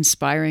to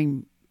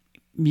inspiring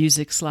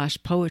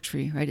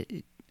music/poetry,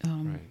 right?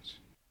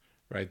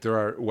 Right. There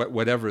are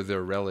whatever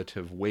their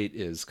relative weight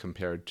is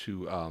compared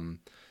to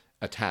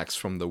attacks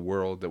from the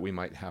world that we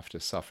might have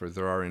to suffer.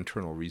 There are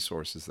internal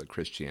resources that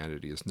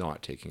Christianity is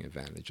not taking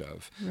advantage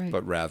of,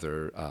 but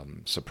rather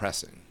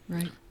suppressing.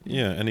 Right.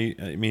 Yeah, and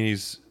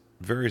he's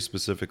very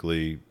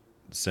specifically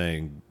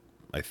saying,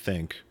 I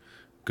think,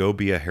 go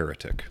be a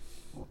heretic.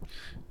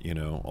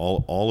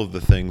 All of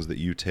the things that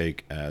you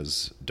take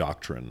as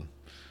doctrine.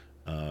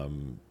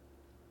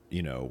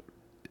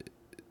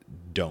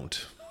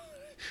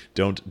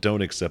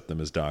 Don't accept them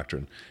as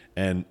doctrine,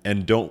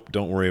 and don't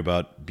worry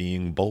about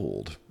being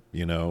bold.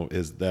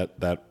 Is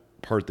that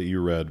part that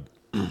you read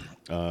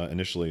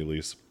initially,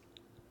 Elise,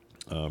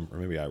 or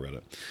maybe I read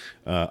it.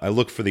 I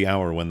look for the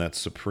hour when that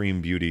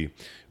supreme beauty,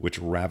 which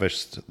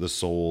ravished the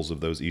souls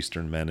of those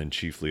Eastern men and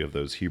chiefly of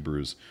those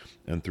Hebrews,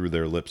 and through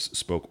their lips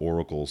spoke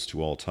oracles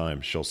to all time,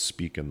 shall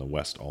speak in the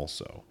West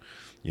also.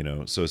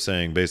 So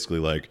saying basically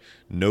like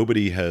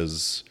nobody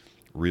has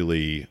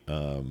really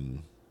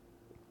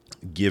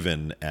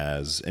given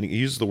as, and he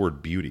uses the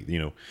word beauty.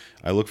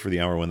 I look for the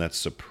hour when that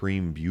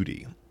supreme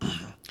beauty,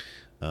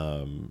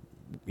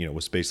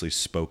 was basically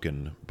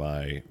spoken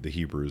by the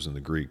Hebrews and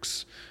the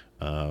Greeks,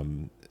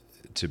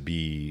 to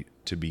be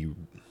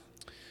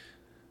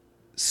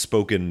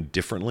spoken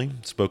differently,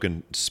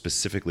 spoken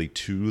specifically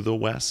to the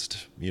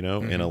West, in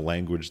a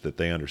language that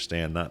they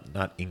understand,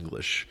 not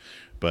English,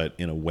 but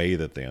in a way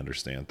that they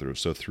understand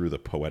through the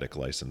poetic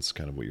license,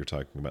 kind of what you're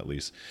talking about,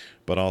 Lise,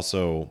 but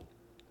also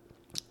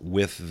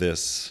with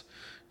this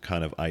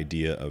kind of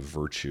idea of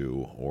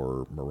virtue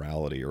or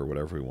morality or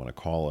whatever we want to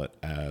call it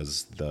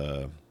as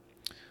the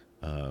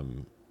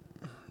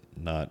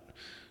not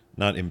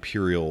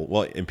imperial,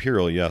 well,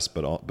 imperial, yes,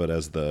 but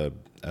as the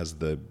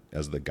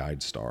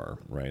guide star,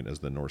 right, as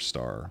the North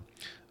Star,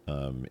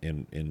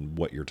 in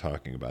what you're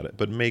talking about it,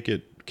 but make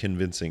it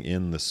convincing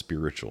in the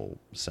spiritual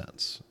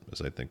sense,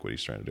 is I think what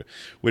he's trying to do,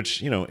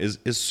 which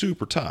is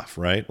super tough,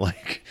 right?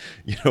 Like,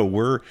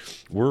 we're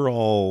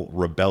all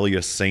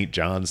rebellious St.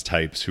 John's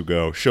types who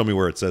go, show me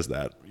where it says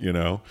that,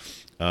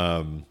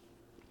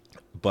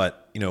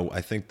 but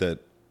I think that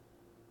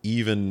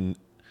even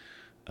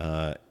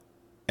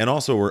and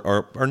also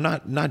are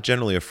not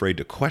generally afraid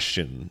to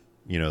question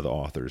the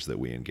authors that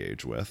we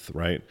engage with,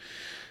 right?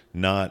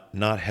 Not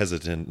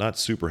hesitant, not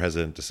super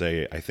hesitant to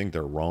say, I think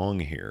they're wrong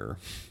here.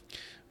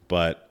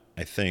 But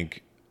I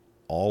think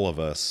all of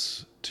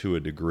us, to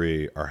a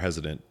degree, are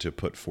hesitant to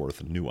put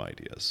forth new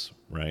ideas,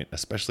 right?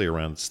 Especially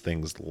around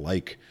things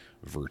like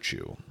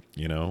virtue,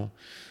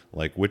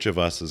 Like, which of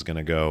us is going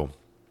to go,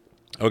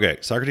 okay,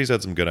 Socrates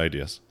had some good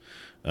ideas,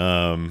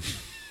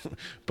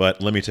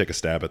 but let me take a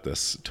stab at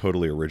this,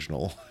 totally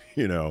original,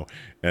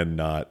 and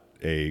not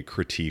a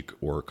critique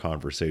or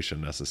conversation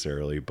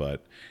necessarily,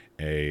 but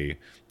a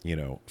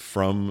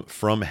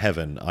from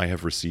heaven I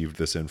have received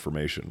this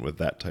information with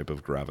that type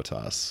of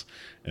gravitas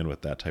and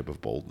with that type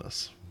of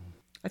boldness.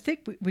 I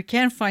think we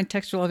can find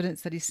textual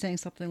evidence that he's saying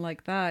something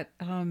like that.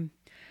 I'm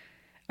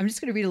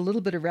just going to read a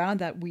little bit around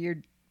that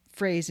weird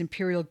phrase,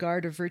 imperial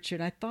guard of virtue.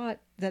 And I thought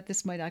that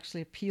this might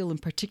actually appeal in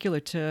particular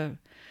to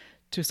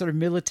a sort of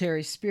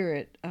military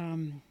spirit,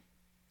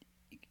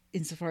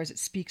 insofar as it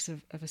speaks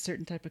of a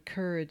certain type of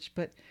courage.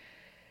 But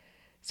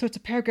so it's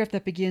a paragraph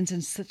that begins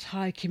in such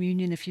high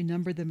communion. If you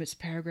number them, it's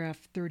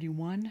paragraph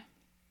 31.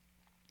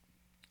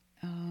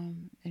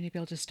 And maybe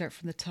I'll just start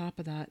from the top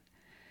of that,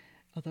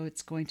 although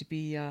it's going to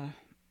be...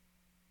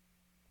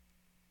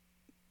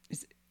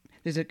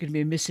 there's going to be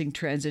a missing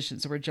transition,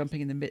 so we're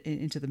jumping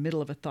into the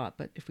middle of a thought.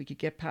 But if we could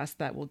get past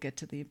that, we'll get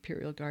to the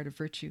imperial guard of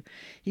virtue.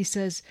 He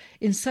says,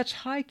 in such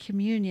high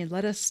communion,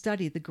 let us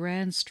study the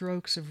grand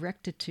strokes of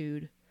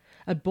rectitude,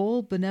 a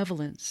bold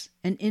benevolence,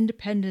 and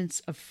independence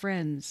of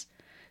friends,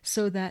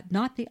 so that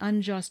not the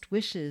unjust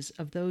wishes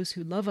of those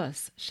who love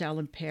us shall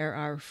impair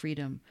our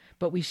freedom,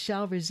 but we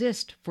shall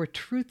resist, for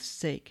truth's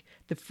sake,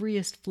 the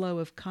freest flow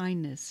of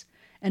kindness,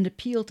 and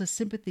appeal to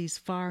sympathies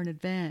far in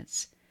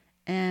advance.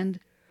 And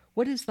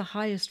what is the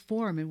highest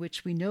form in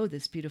which we know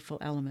this beautiful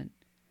element?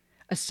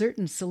 A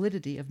certain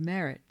solidity of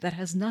merit that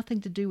has nothing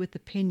to do with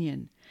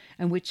opinion,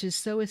 and which is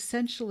so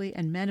essentially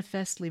and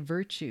manifestly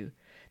virtue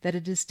that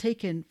it is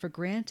taken for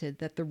granted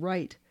that the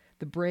right,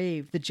 the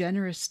brave, the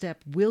generous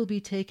step will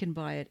be taken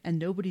by it, and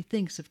nobody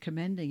thinks of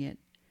commending it.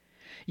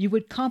 You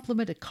would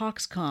compliment a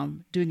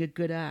coxcomb doing a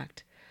good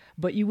act,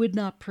 but you would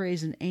not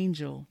praise an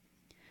angel.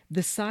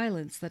 The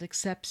silence that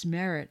accepts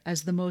merit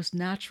as the most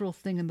natural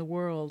thing in the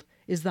world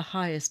is the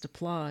highest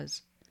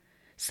applause.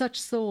 Such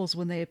souls,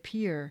 when they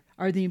appear,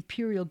 are the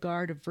imperial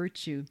guard of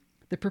virtue,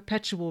 the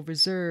perpetual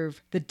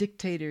reserve, the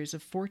dictators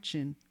of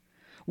fortune.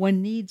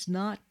 One needs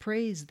not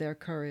praise their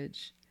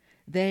courage.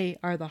 They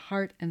are the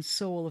heart and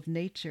soul of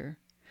nature.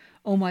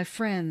 O my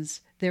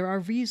friends, there are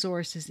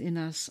resources in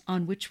us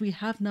on which we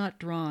have not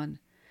drawn.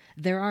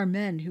 There are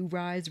men who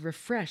rise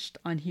refreshed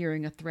on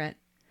hearing a threat.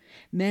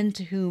 Men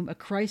to whom a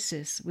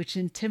crisis which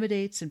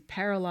intimidates and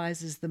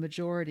paralyzes the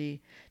majority,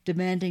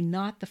 demanding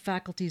not the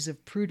faculties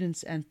of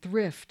prudence and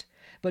thrift,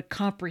 but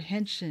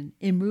comprehension,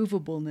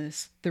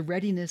 immovableness, the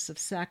readiness of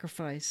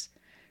sacrifice,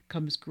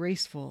 comes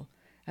graceful,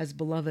 as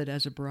beloved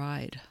as a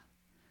bride.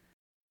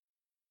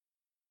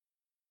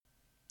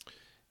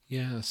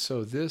 Yeah,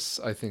 so this,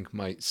 I think,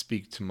 might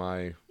speak to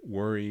my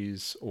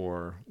worries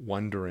or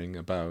wondering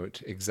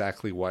about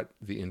exactly what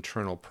the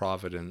internal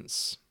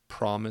providence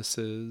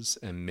promises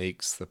and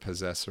makes the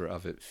possessor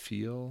of it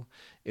feel.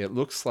 It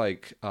looks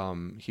like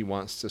he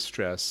wants to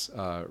stress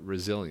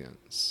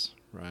resilience,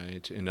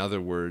 right? In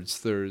other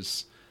words,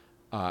 there's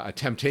a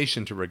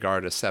temptation to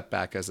regard a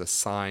setback as a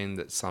sign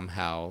that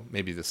somehow,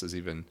 maybe this is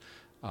even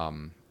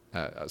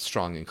a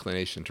strong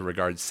inclination to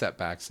regard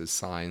setbacks as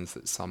signs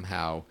that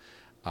somehow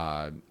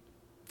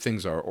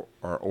things are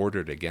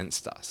ordered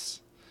against us.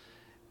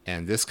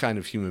 And this kind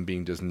of human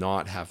being does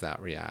not have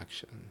that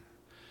reaction.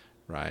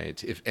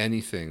 Right? If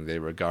anything, they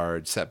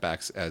regard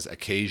setbacks as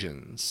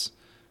occasions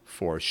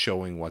for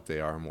showing what they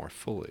are more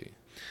fully.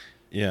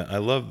 Yeah, I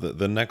love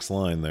the next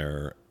line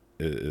there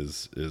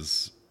is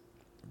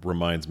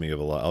reminds me of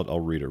a lot. I'll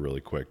read it really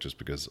quick just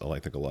because I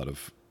think a lot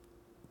of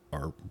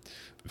our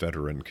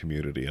veteran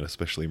community, and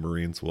especially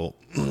Marines, will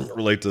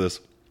relate to this.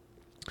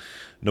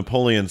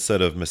 Napoleon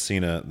said of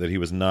Messina that he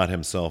was not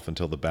himself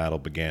until the battle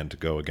began to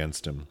go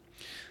against him.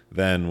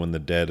 Then, when the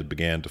dead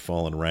began to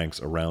fall in ranks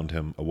around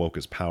him, awoke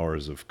his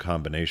powers of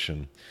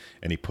combination,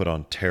 and he put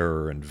on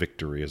terror and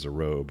victory as a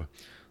robe.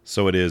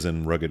 So it is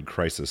in rugged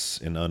crisis,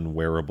 in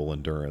unwearable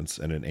endurance,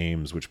 and in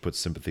aims which put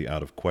sympathy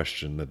out of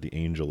question that the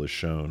angel is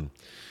shown.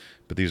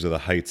 But these are the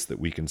heights that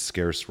we can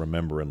scarce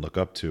remember and look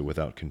up to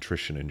without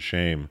contrition and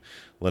shame.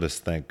 Let us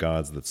thank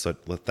God that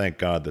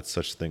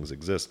such things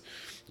exist.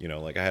 You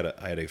know, like I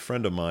had a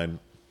friend of mine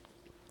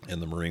in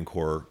the Marine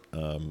Corps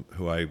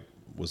who I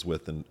was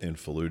with in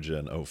Fallujah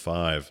in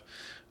 2005.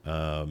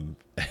 And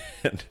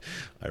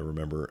I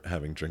remember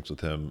having drinks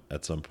with him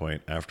at some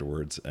point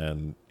afterwards.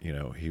 And, you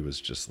know, he was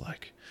just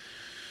like,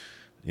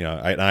 you know,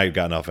 I had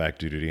gotten off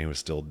active duty and he was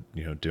still,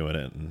 you know, doing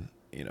it. And,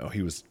 you know,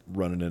 he was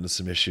running into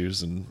some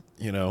issues and,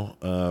 you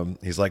know,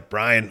 he's like,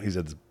 Brian, he's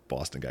this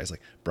Boston guy. He's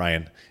like,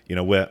 Brian, you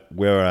know,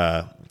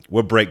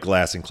 we're break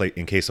glass in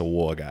case of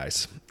war,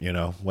 guys. You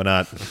know, we're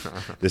not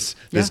this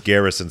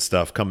garrison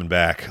stuff coming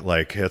back.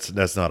 Like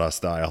that's not our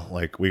style.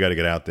 Like we got to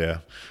get out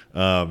there,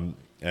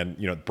 and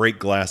you know, break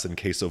glass in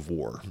case of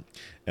war.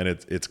 And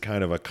it's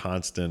kind of a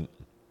constant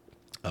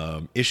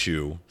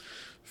issue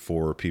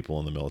for people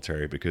in the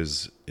military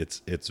because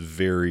it's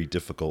very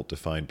difficult to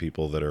find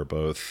people that are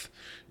both,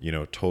 you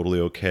know, totally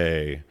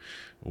okay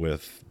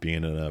with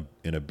being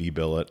in a B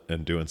billet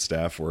and doing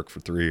staff work for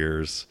 3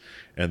 years,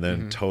 and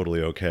then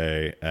totally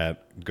okay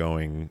at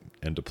going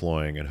and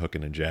deploying and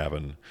hooking and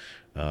jabbing.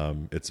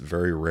 It's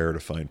very rare to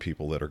find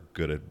people that are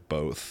good at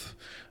both,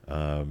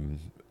 and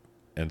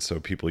so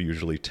people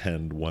usually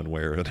tend one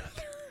way or another.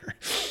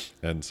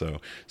 And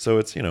so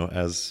it's, you know,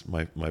 as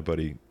my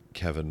buddy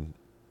Kevin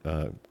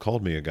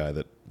called me a guy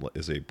that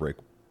is a break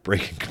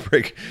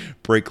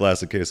break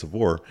glass in case of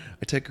war.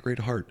 I take a great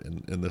heart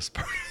in this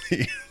part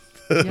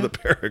of the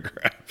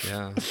paragraph.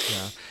 Yeah.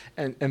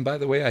 And by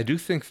the way, I do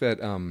think that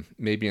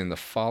maybe in the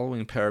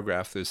following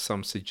paragraph, there's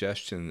some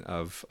suggestion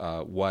of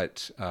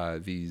what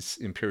these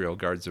imperial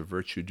guards of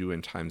virtue do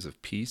in times of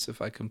peace,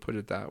 if I can put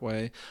it that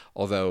way.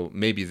 Although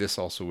maybe this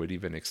also would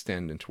even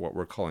extend into what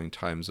we're calling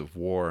times of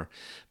war.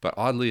 But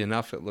oddly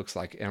enough, it looks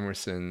like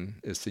Emerson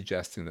is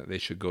suggesting that they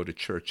should go to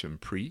church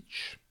and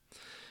preach,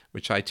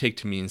 which I take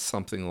to mean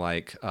something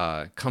like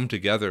come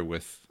together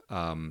with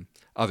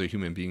other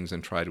human beings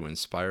and try to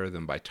inspire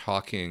them by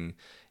talking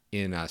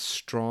in a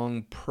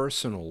strong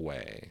personal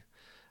way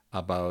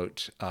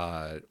about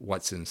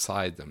what's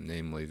inside them,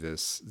 namely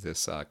this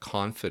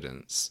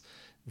confidence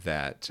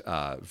that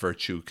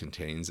virtue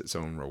contains its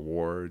own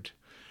reward,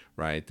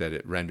 right? That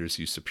it renders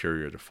you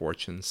superior to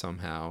fortune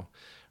somehow,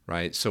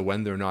 right? So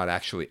when they're not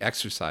actually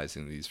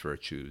exercising these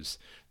virtues,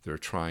 they're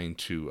trying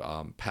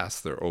to pass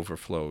their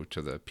overflow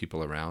to the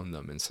people around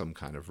them in some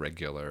kind of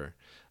regular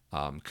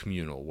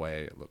communal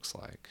way, it looks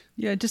like.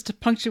 Yeah, just to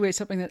punctuate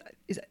something that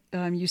is,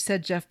 you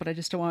said, Jeff, but I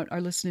just don't want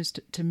our listeners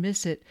to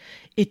miss it.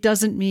 It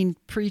doesn't mean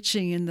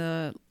preaching in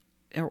the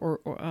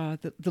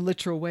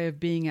literal way of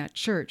being at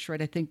church,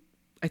 right? I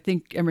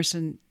think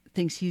Emerson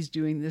thinks he's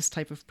doing this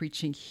type of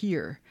preaching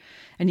here,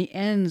 and he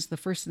ends the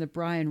first thing that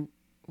Brian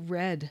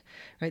read,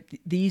 right?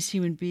 These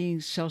human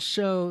beings shall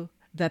show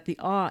that the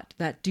ought,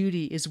 that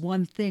duty, is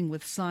one thing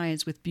with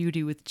science, with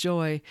beauty, with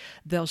joy.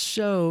 They'll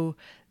show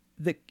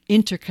the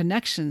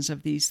interconnections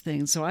of these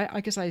things. So I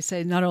guess I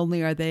say not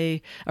only are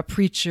they a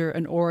preacher,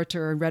 an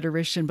orator, a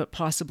rhetorician, but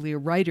possibly a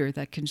writer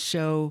that can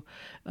show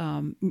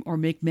or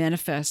make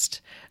manifest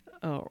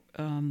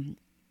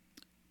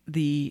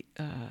the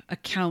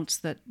accounts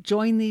that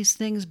join these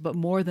things, but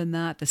more than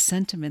that, the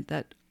sentiment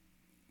that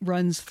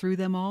runs through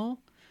them all.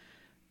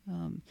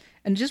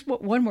 And just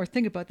one more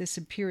thing about this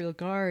Imperial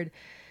Guard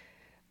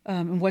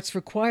and what's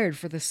required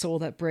for the soul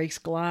that breaks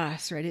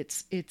glass, right?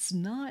 It's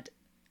not...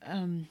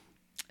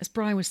 as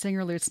Brian was saying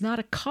earlier, it's not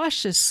a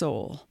cautious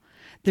soul.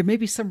 There may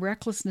be some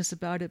recklessness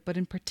about it, but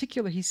in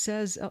particular, he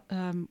says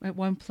at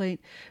one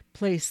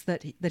place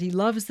that he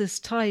loves this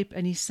type,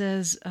 and he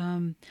says,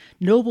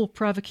 noble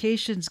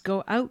provocations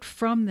go out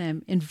from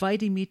them,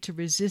 inviting me to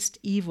resist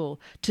evil,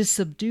 to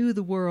subdue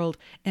the world,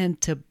 and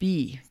to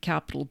be,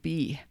 capital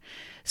B.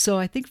 So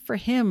I think for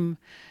him,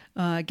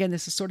 again,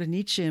 this is sort of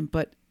Nietzschean,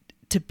 but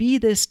to be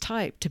this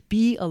type, to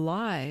be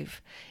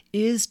alive,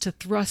 is to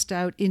thrust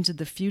out into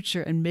the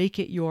future and make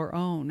it your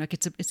own. Like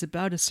it's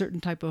about a certain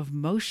type of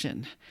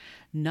motion,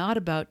 not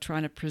about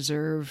trying to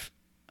preserve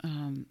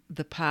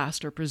the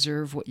past or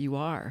preserve what you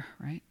are,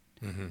 right?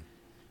 Mm-hmm.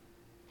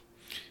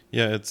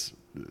 Yeah, it's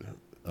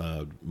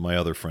my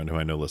other friend who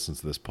I know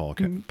listens to this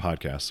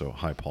podcast, so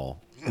hi,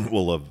 Paul,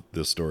 will love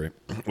this story,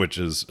 which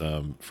is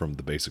from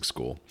the basic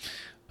school,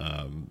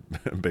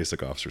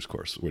 basic officers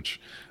course,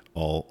 which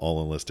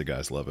all enlisted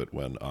guys love it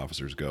when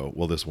officers go,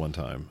 well, this one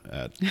time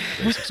at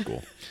basic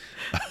school,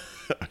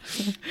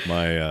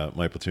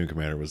 my platoon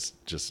commander was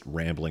just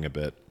rambling a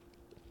bit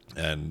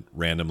and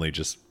randomly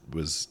just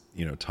was,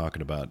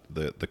 talking about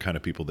the kind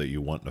of people that you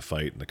want in a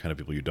fight and the kind of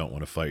people you don't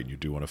want to fight and you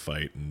do want to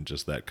fight, and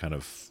just that kind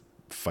of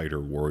fighter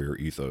warrior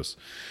ethos.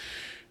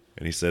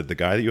 And he said, the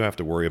guy that you have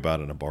to worry about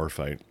in a bar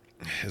fight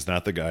is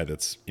not the guy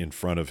that's in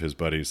front of his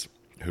buddies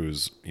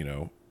who's,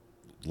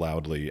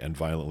 loudly and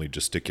violently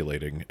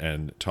gesticulating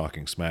and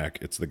talking smack.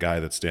 It's the guy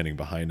that's standing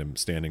behind him,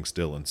 standing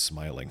still and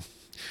smiling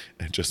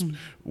and just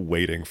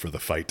waiting for the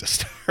fight to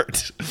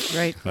start.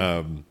 Right.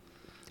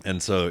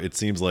 And so it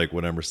seems like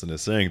what Emerson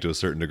is saying to a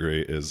certain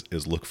degree is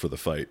look for the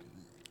fight,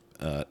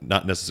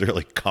 not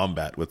necessarily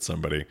combat with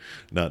somebody,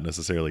 not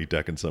necessarily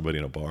decking somebody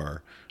in a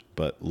bar,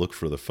 but look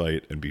for the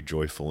fight and be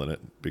joyful in it,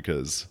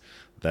 because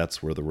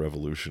that's where the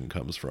revolution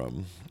comes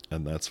from.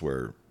 And that's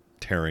where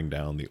tearing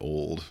down the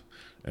old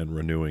and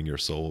renewing your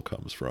soul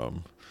comes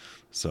from.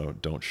 So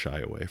don't shy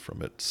away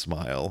from it.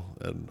 Smile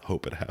and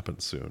hope it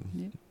happens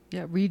soon.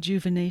 Yeah,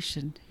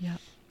 rejuvenation. Yeah,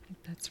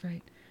 that's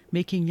right.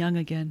 Making young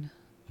again.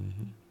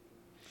 Mm-hmm.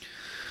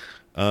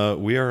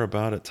 We are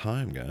about at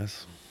time,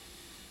 guys.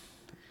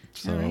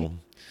 So right.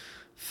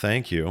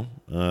 Thank you.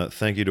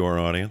 Thank you to our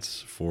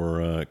audience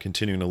for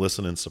continuing to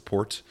listen and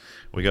support.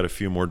 We got a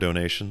few more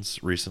donations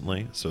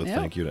recently, so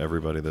thank you to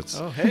everybody that's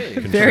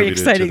contributed very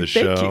exciting. to the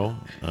show.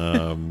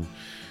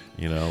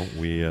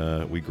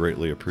 We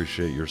greatly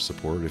appreciate your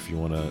support. If you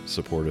want to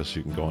support us,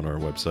 you can go on our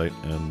website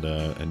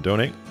and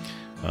donate.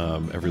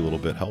 Every little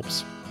bit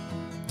helps.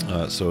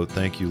 So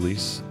thank you,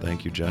 Lise.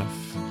 Thank you, Jeff.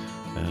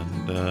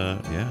 And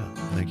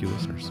thank you,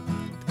 listeners.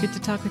 Good to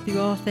talk with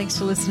you all. Thanks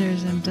to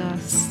listeners, and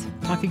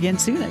talk again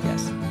soon, I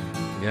guess.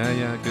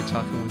 Yeah. Good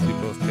talking with you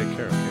both. Take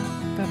care.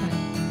 Okay.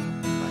 Bye-bye.